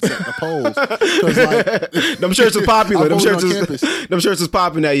T-shirts at the polls. Like, them shirts are popular. Them shirts was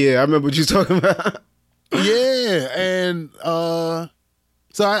popping that year. I remember what you was talking about. Yeah, and so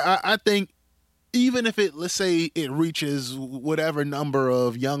I think, even if let's say it reaches whatever number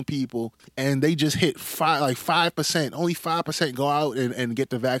of young people and they just hit 5%, only 5% go out and get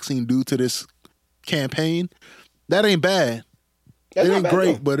the vaccine due to this campaign, that ain't bad. It ain't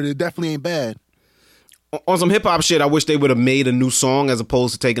great, but it definitely ain't bad. On some hip hop shit, I wish they would have made a new song as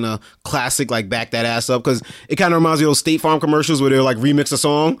opposed to taking a classic like Back That Ass Up, because it kind of reminds me of those State Farm commercials where they'll like remix a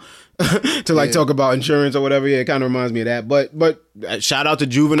song to talk about insurance or whatever. Yeah, it kind of reminds me of that. But shout out to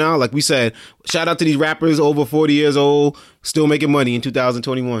Juvenile, like we said. Shout out to these rappers over 40 years old still making money in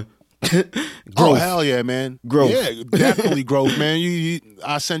 2021. Oh hell yeah, man! Growth, yeah, definitely growth, man.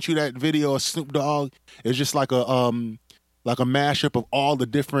 I sent you that video of Snoop Dogg. It's just like a mashup of all the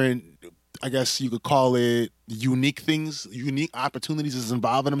different, I guess you could call it, unique opportunities he's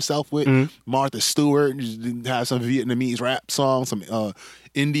involving himself with. Mm-hmm. Martha Stewart has some Vietnamese rap songs, some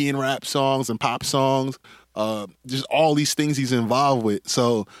Indian rap songs, and pop songs. Just all these things he's involved with.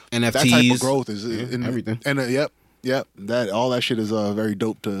 So NFTs, that type of growth is everything. And yep. That all that shit is very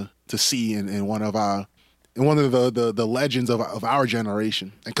dope to see in one of the legends of our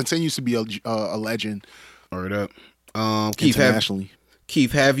generation, and continues to be a legend. Word up.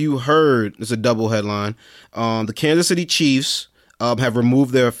 Keith, have you heard? It's a double headline. The Kansas City Chiefs have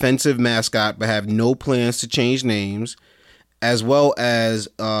removed their offensive mascot, but have no plans to change names, as well as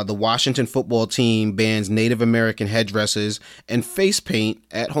the Washington football team bans Native American headdresses and face paint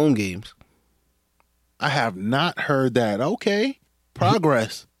at home games. I have not heard that. Okay,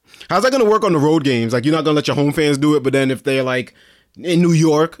 progress. How's that going to work on the road games? Like, you're not going to let your home fans do it, but then if they're like in New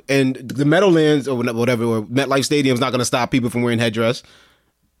York and the Meadowlands or whatever, or MetLife Stadium's not going to stop people from wearing headdress.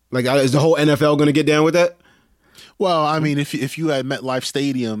 Like, is the whole NFL going to get down with that? Well, I mean, if you had MetLife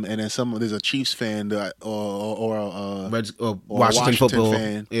Stadium and then there's a Chiefs fan or a Washington football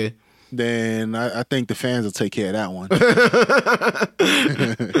fan, yeah, then I think the fans will take care of that one.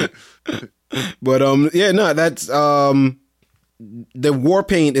 But that's the war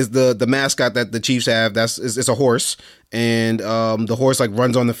paint is the mascot that the Chiefs have. It's a horse, and the horse like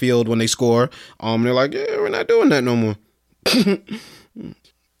runs on the field when they score. They're like, yeah, we're not doing that no more.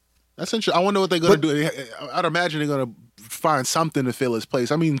 That's interesting. I wonder what they're going to do. I'd imagine they're going to find something to fill his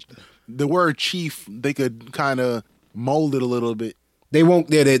place. I mean, the word chief, they could kind of mold it a little bit. They won't.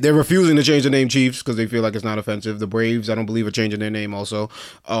 They're refusing to change the name Chiefs because they feel like it's not offensive. The Braves, I don't believe, are changing their name. Also,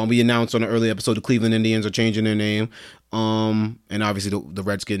 we announced on an early episode the Cleveland Indians are changing their name, and obviously the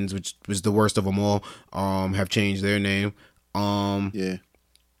Redskins, which was the worst of them all, have changed their name. Yeah,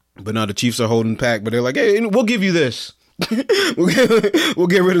 but now the Chiefs are holding back. But they're like, hey, we'll give you this. we'll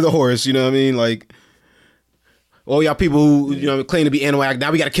get rid of the horse. You know what I mean? Like, all y'all people who claim to be animal,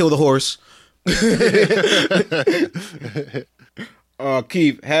 now we got to kill the horse.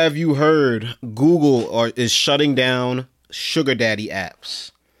 Keith, have you heard Google is shutting down sugar daddy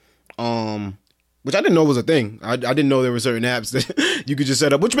apps? Which I didn't know was a thing. I didn't know there were certain apps that you could just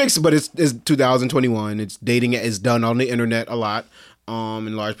set up, but it's 2021. It's dating is done on the internet a lot.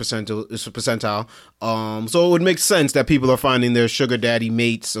 in large percentile. So it would make sense that people are finding their sugar daddy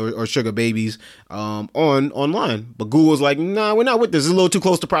mates or sugar babies online. But Google's like, nah, we're not with this. It's a little too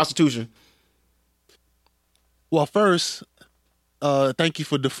close to prostitution. Well, first, thank you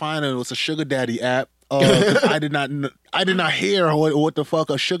for defining what's a sugar daddy app. 'Cause I did not hear what the fuck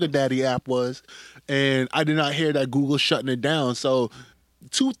a sugar daddy app was, and I did not hear that Google shutting it down. So,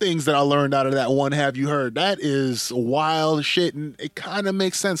 two things that I learned out of that. One, have you heard? That is wild shit, and it kind of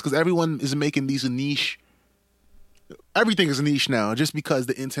makes sense because everyone is making these a niche. Everything is a niche now, just because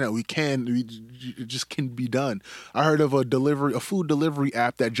the internet it just can be done. I heard of a food delivery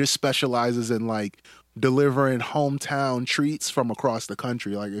app that just specializes in like delivering hometown treats from across the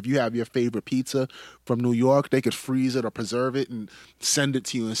country. Like if you have your favorite pizza from New York, they could freeze it or preserve it and send it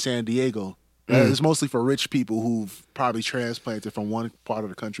to you in San Diego. It's mostly for rich people who've probably transplanted from one part of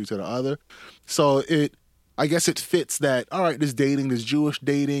the country to the other. So I guess it fits that. All right, there's dating, there's Jewish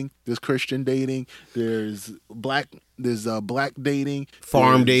dating, there's Christian dating, there's black dating,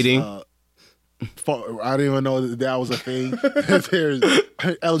 farm dating. I didn't even know that was a thing. There's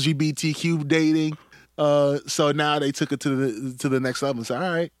LGBTQ dating. So now they took it to the next level and said,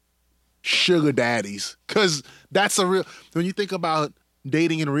 all right, sugar daddies, because that's when you think about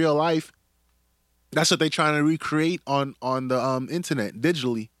dating in real life, that's what they're trying to recreate on the internet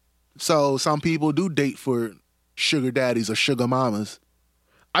digitally. So some people do date for sugar daddies or sugar mamas.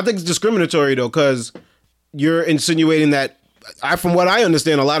 I think it's discriminatory though, because you're insinuating that. From what I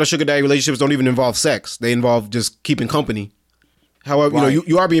understand, a lot of sugar daddy relationships don't even involve sex; they involve just keeping company. However, Right.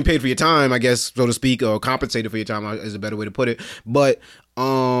 you are being paid for your time, I guess, so to speak, or compensated for your time is a better way to put it. But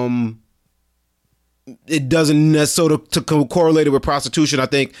it doesn't necessarily to correlate it with prostitution. I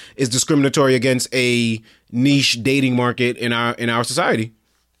think is discriminatory against a niche dating market in our society.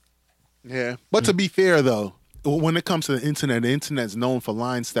 Yeah, but to be fair though, when it comes to the internet's known for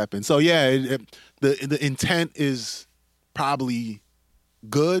line stepping. So yeah, the intent is probably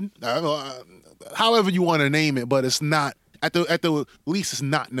good, however you want to name it, but it's not at the least it's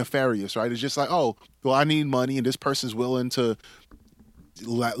not nefarious, right? It's just like, oh, well, I need money, and this person's willing to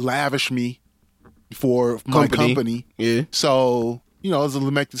lavish me for my company. Yeah. So let's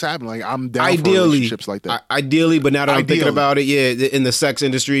make this happen. Like I'm down for relationships like that. Ideally, but now that I'm thinking about it, yeah, in the sex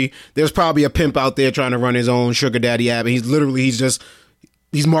industry, there's probably a pimp out there trying to run his own sugar daddy app, and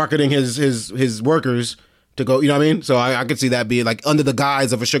he's marketing his workers to go, you know what I mean? So I could see that being like under the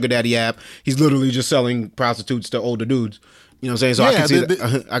guise of a sugar daddy app, he's literally just selling prostitutes to older dudes. You know what I'm saying? So yeah,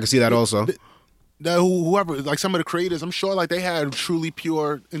 I can see that also. Whoever, like some of the creators, I'm sure like they had truly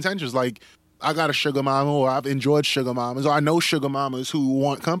pure intentions. Like I got a sugar mama, or I've enjoyed sugar mamas, or I know sugar mamas who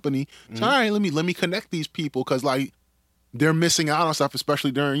want company. So all right, let me connect these people, because like they're missing out on stuff,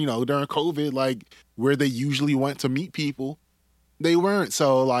 especially during COVID, like where they usually went to meet people. They weren't.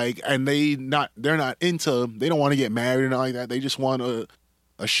 So like, and they don't want to get married or nothing like that. They just want a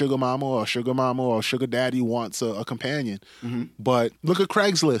sugar mama or a sugar daddy wants a companion. Mm-hmm. But look at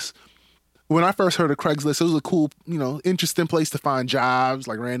Craigslist. When I first heard of Craigslist, it was a cool, interesting place to find jobs,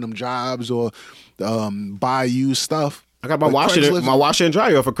 like random jobs, or buy used stuff. I got my washer and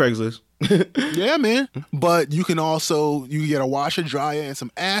dryer off of Craigslist. Yeah, man. But you can get a washer, dryer, and some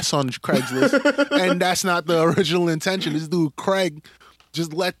ass on Craigslist, and that's not the original intention. This dude Craig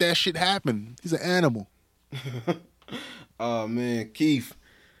just let that shit happen. He's an animal. Oh man, Keith,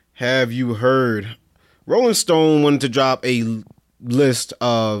 have you heard? Rolling Stone wanted to drop a list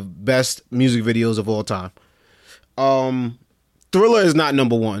of best music videos of all time. Thriller is not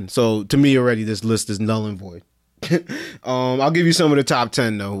number one, so to me already this list is null and void. I'll give you some of the top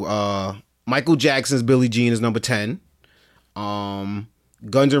 10 though. Michael Jackson's Billie Jean is number 10.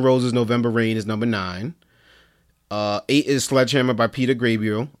 Guns N' Roses' November Rain is number 9. 8 is Sledgehammer by Peter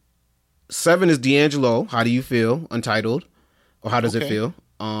Gabriel. 7 is D'Angelo, How Do You Feel? Untitled, or How Does It Feel?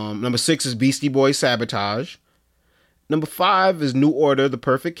 Number 6 is Beastie Boys, Sabotage. Number 5 is New Order, The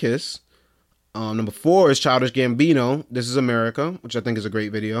Perfect Kiss. Number 4 is Childish Gambino, This Is America, which I think is a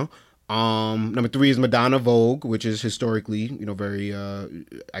great video. Number 3 is Madonna, Vogue, which is historically, very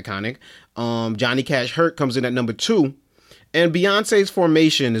iconic. Johnny Cash, Hurt comes in at number 2, and Beyonce's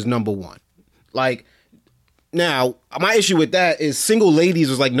Formation is number 1. Like, now my issue with that is Single Ladies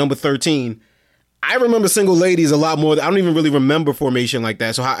was like number 13. I remember Single Ladies a lot more. I don't even really remember Formation like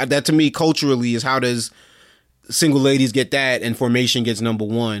that. So that to me culturally is, how does Single Ladies get that and Formation gets number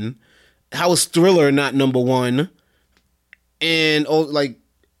 1? How is Thriller not number 1? And like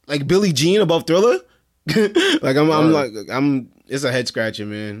Billie Jean above Thriller? It's a head scratcher,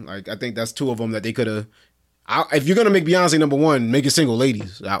 man. Like, I think that's 2 of them that they could have. If you're gonna make Beyonce number 1, make it Single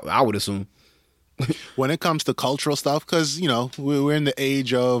Ladies. I would assume. When it comes to cultural stuff, because we're in the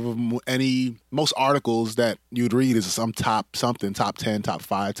age of most articles that you'd read is some top 10, top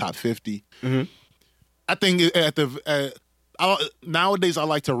 5, top 50. Mm-hmm. I think nowadays I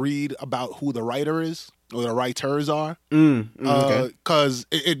like to read about who the writer is or the writers are, because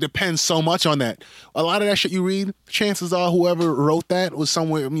it depends so much on that. A lot of that shit you read, chances are whoever wrote that was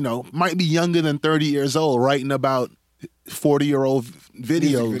somewhere might be younger than 30 years old, writing about 40-year-old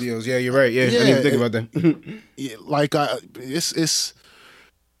videos. Yeah, you're right. Yeah, I didn't even think about that. Like it's.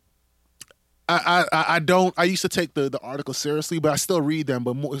 I don't. I used to take the article seriously, but I still read them.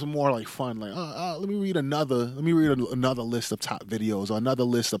 But it's more like fun. Like, let me read another list of top videos or another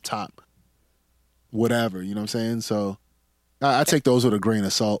list of top whatever. You know what I'm saying? So I take those with a grain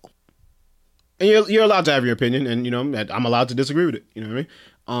of salt. And you're allowed to have your opinion, and I'm allowed to disagree with it. You know what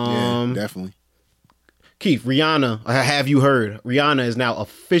I mean? Yeah, definitely. Keith, Rihanna, have you heard? Rihanna is now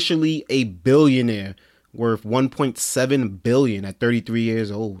officially a billionaire, worth $1.7 billion at 33 years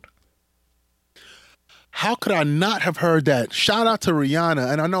old. How could I not have heard that? Shout out to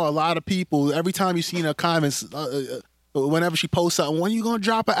Rihanna. And I know a lot of people, every time you see in her comments, whenever she posts something, when you going to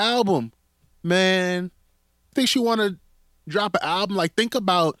drop an album? Man, think she want to drop an album? Like, think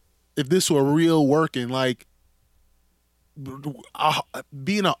about if this were real working. Like,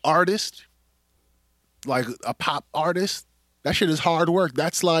 being an artist, like a pop artist, that shit is hard work.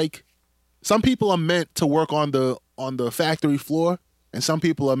 That's like, some people are meant to work on the factory floor. And some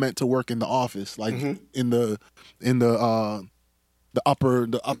people are meant to work in the office, like in the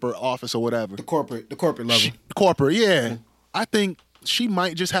upper office or whatever. The corporate level. Corporate, yeah. I think she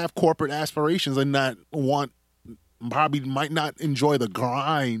might just have corporate aspirations and probably might not enjoy the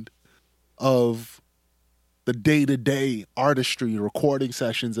grind of the day-to-day artistry, recording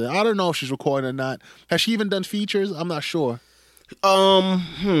sessions. And I don't know if she's recording or not. Has she even done features? I'm not sure.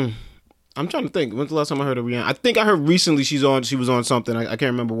 I'm trying to think. When's the last time I heard of Rihanna? I think I heard recently she was on something. I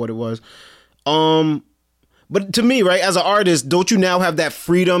can't remember what it was. But to me, right, as an artist, don't you now have that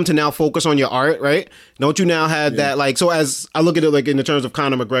freedom to now focus on your art, right? Don't you now have that, like, so as I look at it, like, in the terms of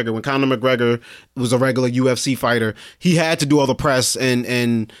Conor McGregor, when Conor McGregor was a regular UFC fighter, he had to do all the press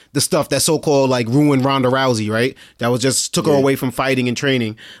and the stuff that so-called, like, ruined Ronda Rousey, right? That was just took her away from fighting and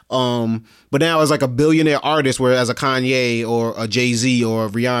training. But now as like a billionaire artist, whereas a Kanye or a Jay-Z or a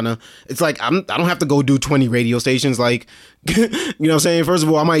Rihanna, it's like, I don't have to go do 20 radio stations, like, you know what I'm saying? First of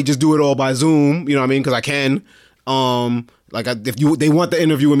all, I might just do it all by Zoom, you know what I mean? Because I can. If they want the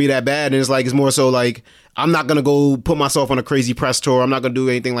interview with me that bad, and it's more so like, I'm not gonna go put myself on a crazy press tour. I'm not gonna do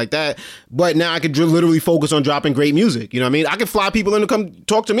anything like that. But now I could literally focus on dropping great music. You know what I mean? I can fly people in to come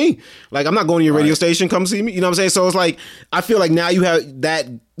talk to me. Like, I'm not going to your radio station. Come see me. You know what I'm saying? So it's like, I feel like now you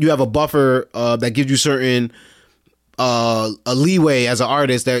have a buffer that gives you certain a leeway as an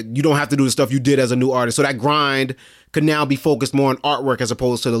artist that you don't have to do the stuff you did as a new artist. So that grind could now be focused more on artwork as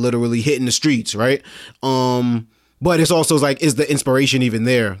opposed to the literally hitting the streets, right? But it's also like, is the inspiration even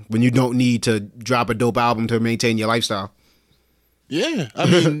there when you don't need to drop a dope album to maintain your lifestyle? Yeah, I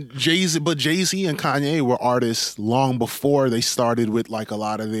mean, Jay-Z and Kanye were artists long before they started with like a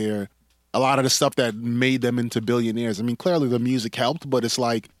lot of the stuff that made them into billionaires. I mean, clearly the music helped, but it's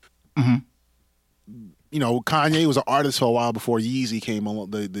like, Kanye was an artist for a while before Yeezy came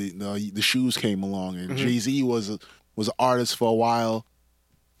along, the shoes came along, and Jay-Z was an artist for a while.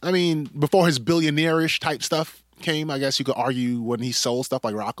 I mean, before his billionaire-ish type stuff came, I guess you could argue when he sold stuff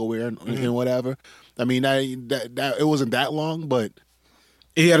like Rockaware and whatever. I mean, that it wasn't that long, but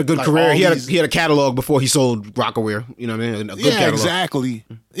he had a good career. He had a catalog before he sold Rockaware. You know what I mean? A good catalog. Exactly.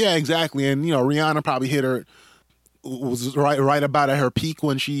 Yeah, exactly. And Rihanna probably was right about at her peak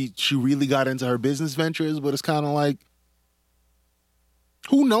when she really got into her business ventures. But it's kind of like,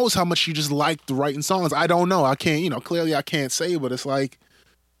 who knows how much she just liked writing songs? I don't know. I can't. Clearly I can't say. But it's like,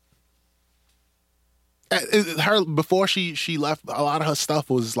 her before she left, a lot of her stuff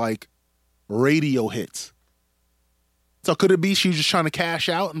was like radio hits. So could it be she was just trying to cash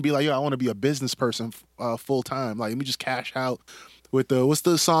out and be like, yo, I want to be a business person full time. Like, let me just cash out with what's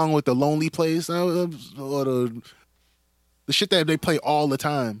the song with the Lonely Place? Or the shit that they play all the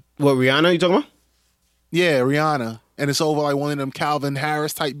time. What, Rihanna you talking about? Yeah, Rihanna. And it's over like one of them Calvin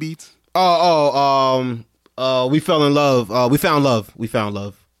Harris type beats. We fell in love. We found love.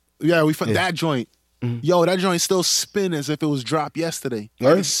 Yeah, that joint. Mm-hmm. Yo, that joint still spin as if it was dropped yesterday.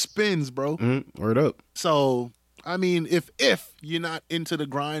 Right? It spins, bro. Mm-hmm. Word up. So, I mean, if you're not into the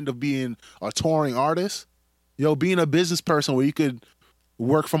grind of being a touring artist, being a business person where you could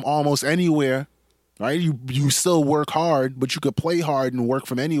work from almost anywhere, right? You still work hard, but you could play hard and work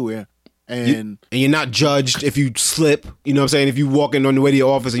from anywhere. And you're not judged if you slip. You know what I'm saying? If you walk in on the way to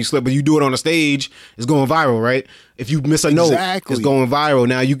your office and you slip, but you do it on a stage, it's going viral, right? If you miss a note, it's going viral.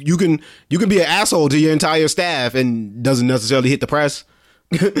 Now you can be an asshole to your entire staff and doesn't necessarily hit the press.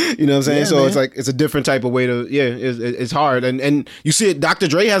 You know what I'm saying? So man. It's like, it's a different type of way to, it's hard. And you see it, Dr.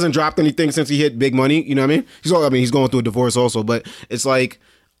 Dre hasn't dropped anything since he hit big money. You know what I mean? He's going through a divorce also, but it's like,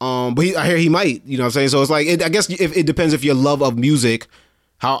 but I hear he might, you know what I'm saying? So it's like, I guess it depends if your love of music,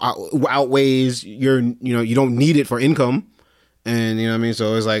 how outweighs you don't need it for income. And you know what I mean?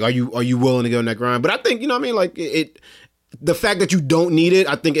 So it's like, are you willing to go on that grind? But I think, you know what I mean? Like the fact that you don't need it,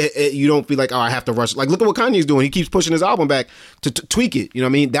 I think you don't feel like, oh, I have to rush. Like, look at what Kanye's doing. He keeps pushing his album back to tweak it. You know what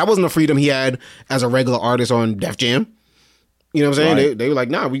I mean? That wasn't a freedom he had as a regular artist on Def Jam. You know what I'm saying? Right. They were like,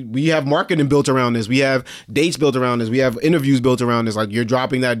 nah, we have marketing built around this. We have dates built around this. We have interviews built around this. Like, you're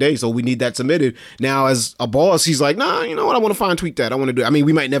dropping that day, so we need that submitted. Now, as a boss, he's like, nah, you know what? I want to fine tweak that. I want to do it. I mean,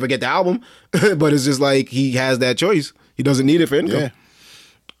 we might never get the album, but it's just like he has that choice. He doesn't need it for income.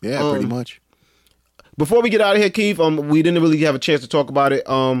 Yeah, pretty much. Before we get out of here, Keith, we didn't really have a chance to talk about it.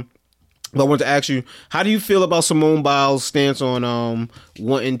 But I want to ask you, how do you feel about Simone Biles' stance on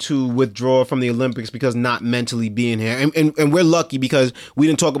wanting to withdraw from the Olympics because not mentally being here? And we're lucky because we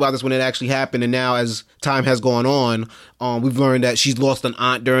didn't talk about this when it actually happened. And now as time has gone on, we've learned that she's lost an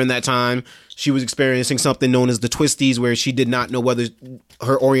aunt during that time. She was experiencing something known as the twisties, where she did not know whether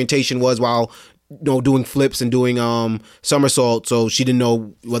her orientation was while doing flips and doing somersaults, so she didn't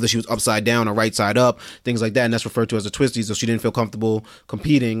know whether she was upside down or right side up, things like that, and that's referred to as a twisty. So she didn't feel comfortable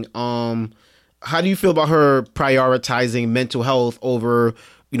competing. How do you feel about her prioritizing mental health over,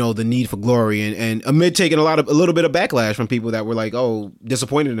 the need for glory, and amid taking a little bit of backlash from people that were like, oh,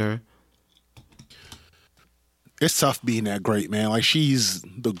 disappointed in her? It's tough being that great, man. Like, she's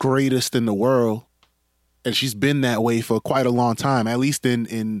the greatest in the world, and she's been that way for quite a long time, at least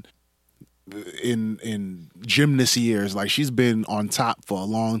in gymnast years. Like, she's been on top for a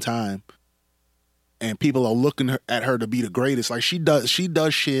long time, and people are looking at her to be the greatest. Like, she does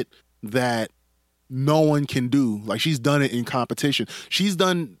shit that no one can do. Like, she's done it in competition. She's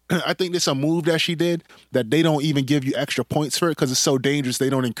done, I think there's a move that she did that they don't even give you extra points for it because it's so dangerous. They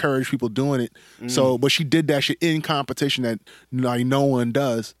don't encourage people doing it. So, but she did that shit in competition that like no one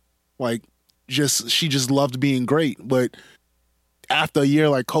does. Like, she just loved being great. But after a year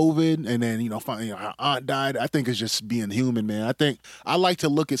like COVID, and then finally her aunt died, I think it's just being human, man. I think I like to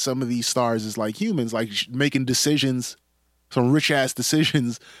look at some of these stars as like humans, like making decisions, some rich ass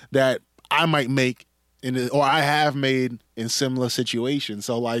decisions that I might make or I have made in similar situations.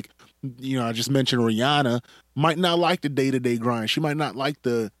 So like, I just mentioned Rihanna might not like the day-to-day grind. She might not like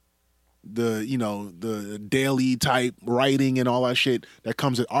the daily type writing and all that shit that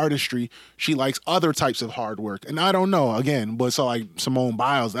comes with artistry. She likes other types of hard work. And I don't know, again, but so like Simone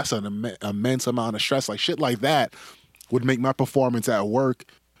Biles, that's an immense amount of stress. Like, shit like that would make my performance at work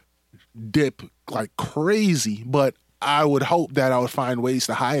dip like crazy. But I would hope that I would find ways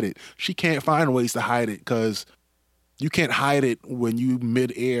to hide it. She can't find ways to hide it because you can't hide it when you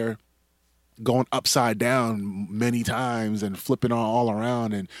midair going upside down many times and flipping all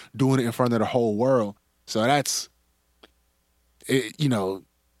around and doing it in front of the whole world. So that's it,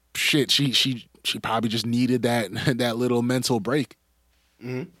 shit. She probably just needed that little mental break.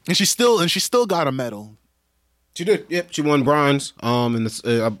 Mm-hmm. And she still got a medal. She did. Yep, she won bronze. In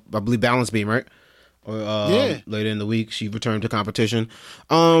the I believe balance beam, right? Later in the week, she returned to competition.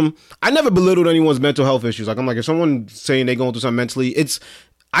 I never belittled anyone's mental health issues. Like, I'm like, if someone's saying they're going through something mentally,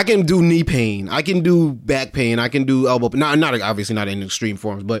 I can do knee pain, I can do back pain, I can do elbow pain. Not obviously not in extreme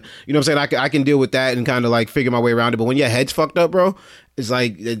forms, but you know what I'm saying? I can deal with that and kind of like figure my way around it. But when your head's fucked up, bro, it's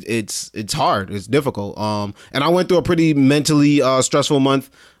like it's hard, it's difficult. And I went through a pretty mentally stressful month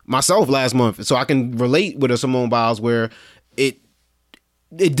myself last month, so I can relate with a Simone Biles where it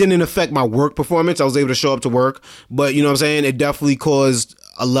didn't affect my work performance. I was able to show up to work, but you know what I'm saying? It definitely caused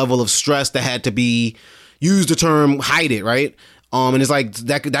a level of stress that had to be, use the term hide it, right? And it's like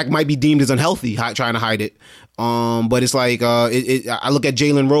that might be deemed as unhealthy, trying to hide it. But it's like I look at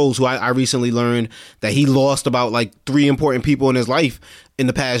Jalen Rose, who I recently learned that he lost about like 3 important people in his life in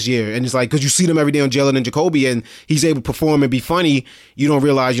the past year, and it's like because you see them every day on Jalen and Jacoby, and he's able to perform and be funny. You don't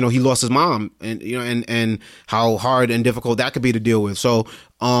realize he lost his mom, and and how hard and difficult that could be to deal with. So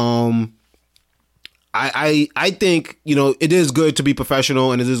I think, it is good to be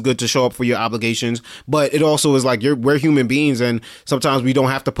professional and it is good to show up for your obligations, but it also is like we're human beings, and sometimes we don't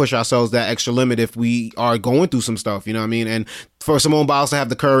have to push ourselves that extra limit if we are going through some stuff, you know what I mean? And for Simone Biles to have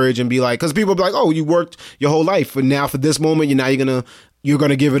the courage and be like, because people be like, oh, you worked your whole life, and now for this moment, you're going to you're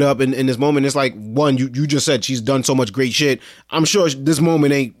gonna give it up in this moment. It's like, one, you just said she's done so much great shit. I'm sure this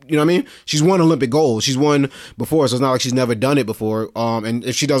moment ain't, you know what I mean? She's won Olympic gold. She's won before, so it's not like she's never done it before. And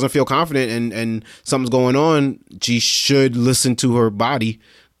if she doesn't feel confident and something's going on, she should listen to her body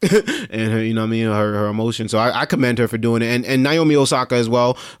and her, you know what I mean, her emotions. So I commend her for doing it, and Naomi Osaka as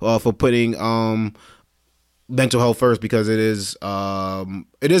well, for putting mental health first, because it is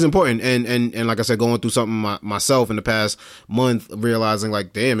important, and like I said, going through something myself in the past month, realizing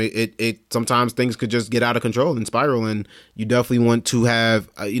like, damn, it sometimes things could just get out of control and spiral, and you definitely want to have,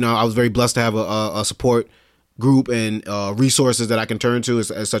 I was very blessed to have a support group and resources that I can turn to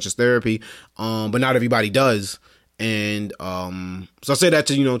as such as therapy, but not everybody does. And so I say that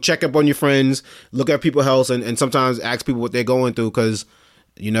to, check up on your friends, look at people's health, and sometimes ask people what they're going through, because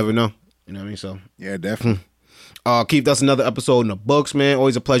you never know. You know what I mean? So yeah, definitely. Keith, that's another episode in the books, man.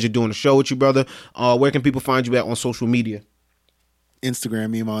 Always a pleasure doing the show with you, brother. Where can people find you at on social media?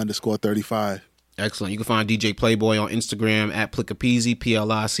 Instagram, Mima_35. Excellent. You can find DJ Playboy on Instagram at Plickapeezy,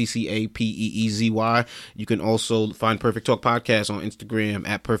 PLICCAPEEZY. You can also find Perfect Talk Podcast on Instagram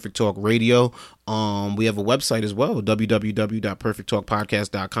at Perfect Talk Radio. We have a website as well,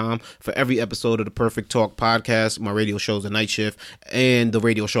 www.perfecttalkpodcast.com. For every episode of the Perfect Talk Podcast, my radio show is The Night Shift, and the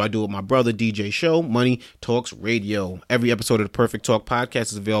radio show I do with my brother, DJ Show, Money Talks Radio. Every episode of the Perfect Talk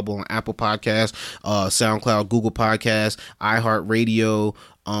Podcast is available on Apple Podcasts, SoundCloud, Google Podcasts, iHeartRadio,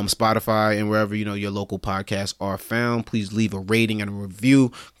 Spotify, and wherever your local podcasts are found. Please leave a rating and a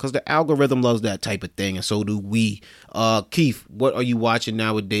review, because the algorithm loves that type of thing, and so do we. Keith, what are you watching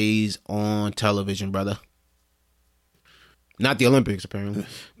nowadays on television, brother? Not the Olympics, apparently.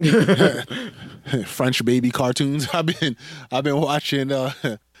 French baby cartoons. I've been watching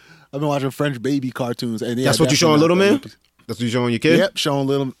French baby cartoons, and that's what you're showing, Little Man. That's what you're showing your kid. Yep, showing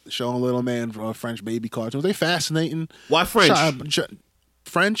little man French baby cartoons. They fascinating. Why French?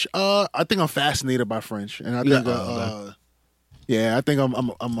 French. I think I'm fascinated by French, and I think, I think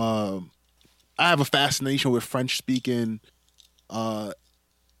I have a fascination with French speaking, or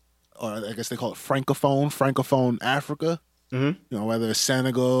I guess they call it Francophone Africa. Mm-hmm. Whether it's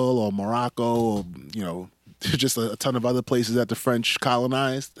Senegal or Morocco, or just a ton of other places that the French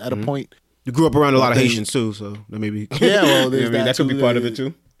colonized at a point. You grew up around a lot of Haitians too, so that may be. Yeah, well, that could be part of it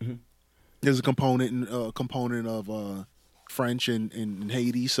too. Mm-hmm. There's a component of French in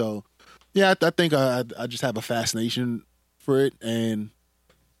Haiti, so yeah, I think I just have a fascination for it, and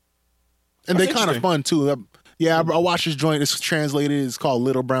they're kind of fun too. I watched this joint. It's translated. It's called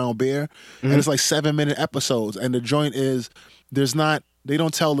Little Brown Bear, and it's like 7-minute episodes. And the joint is they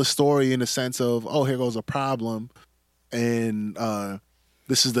don't tell the story in the sense of, oh, here goes a problem, and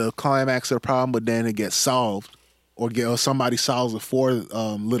this is the climax of the problem, but then it gets solved, or somebody solves it for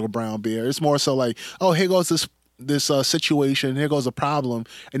Little Brown Bear. It's more so like, oh, here goes this situation, here goes a problem,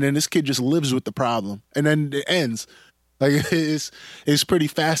 and then this kid just lives with the problem, and then it ends. Like, it's pretty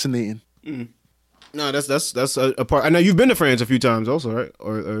fascinating. No, that's a part. I know you've been to France a few times also, right?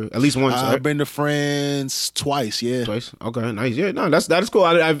 Or at least once. I've right? been to France twice. Yeah, twice. Okay, nice. Yeah, no, that is cool.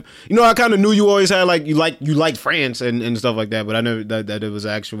 I kind of knew you always had you liked France and stuff like that, but I never that it was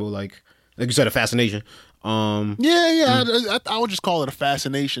actual like you said, a fascination. I would just call it a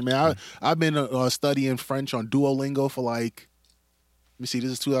fascination, man. I've been studying French on Duolingo for let me see,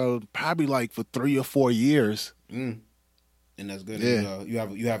 this is probably for 3 or 4 years. And that's good. Yeah.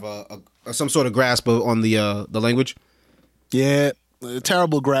 You have some sort of grasp on the language. Yeah, a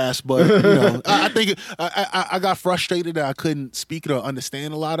terrible grasp, but I think I got frustrated that I couldn't speak it or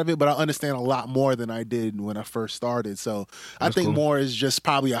understand a lot of it, but I understand a lot more than I did when I first started. So I think more is just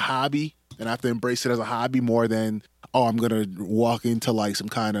probably a hobby, and I have to embrace it as a hobby more than, oh, I'm gonna walk into some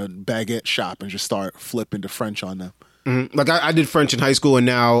kind of baguette shop and just start flipping to French on them. Mm-hmm. Like I did French in high school, and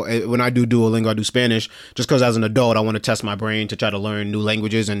now when I do Duolingo, I do Spanish, just because as an adult I want to test my brain to try to learn new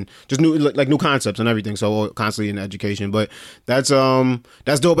languages and just new concepts and everything. So constantly in education, but that's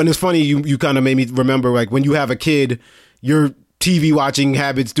dope. And it's funny, you kind of made me remember when you have a kid, your TV watching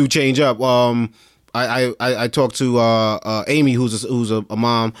habits do change up. I talked to Amy, who's a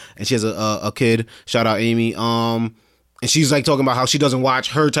mom, and she has a kid. Shout out Amy. And she's talking about how she doesn't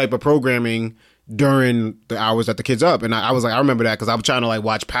watch her type of programming during the hours that the kid's up, and I was I remember that because I was trying to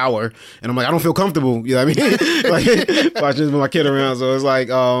watch Power, and I'm I don't feel comfortable, you know what I mean, watching this with my kid around. So it's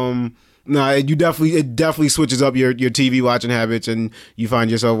it definitely switches up your TV watching habits, and you find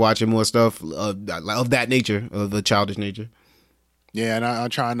yourself watching more stuff of that nature, of a childish nature. Yeah, and I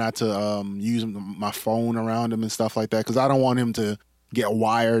try not to use my phone around him and stuff like that, because I don't want him to get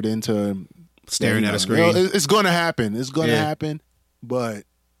wired into staring at a screen. It's going to happen. It's going to happen, but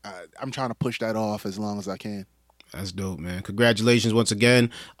I'm trying to push that off as long as I can. That's dope, man. Congratulations once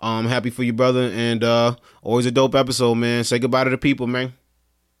again. Happy for you, brother, and always a dope episode, man. Say goodbye to the people, man.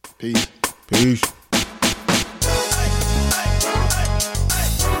 Peace. Peace.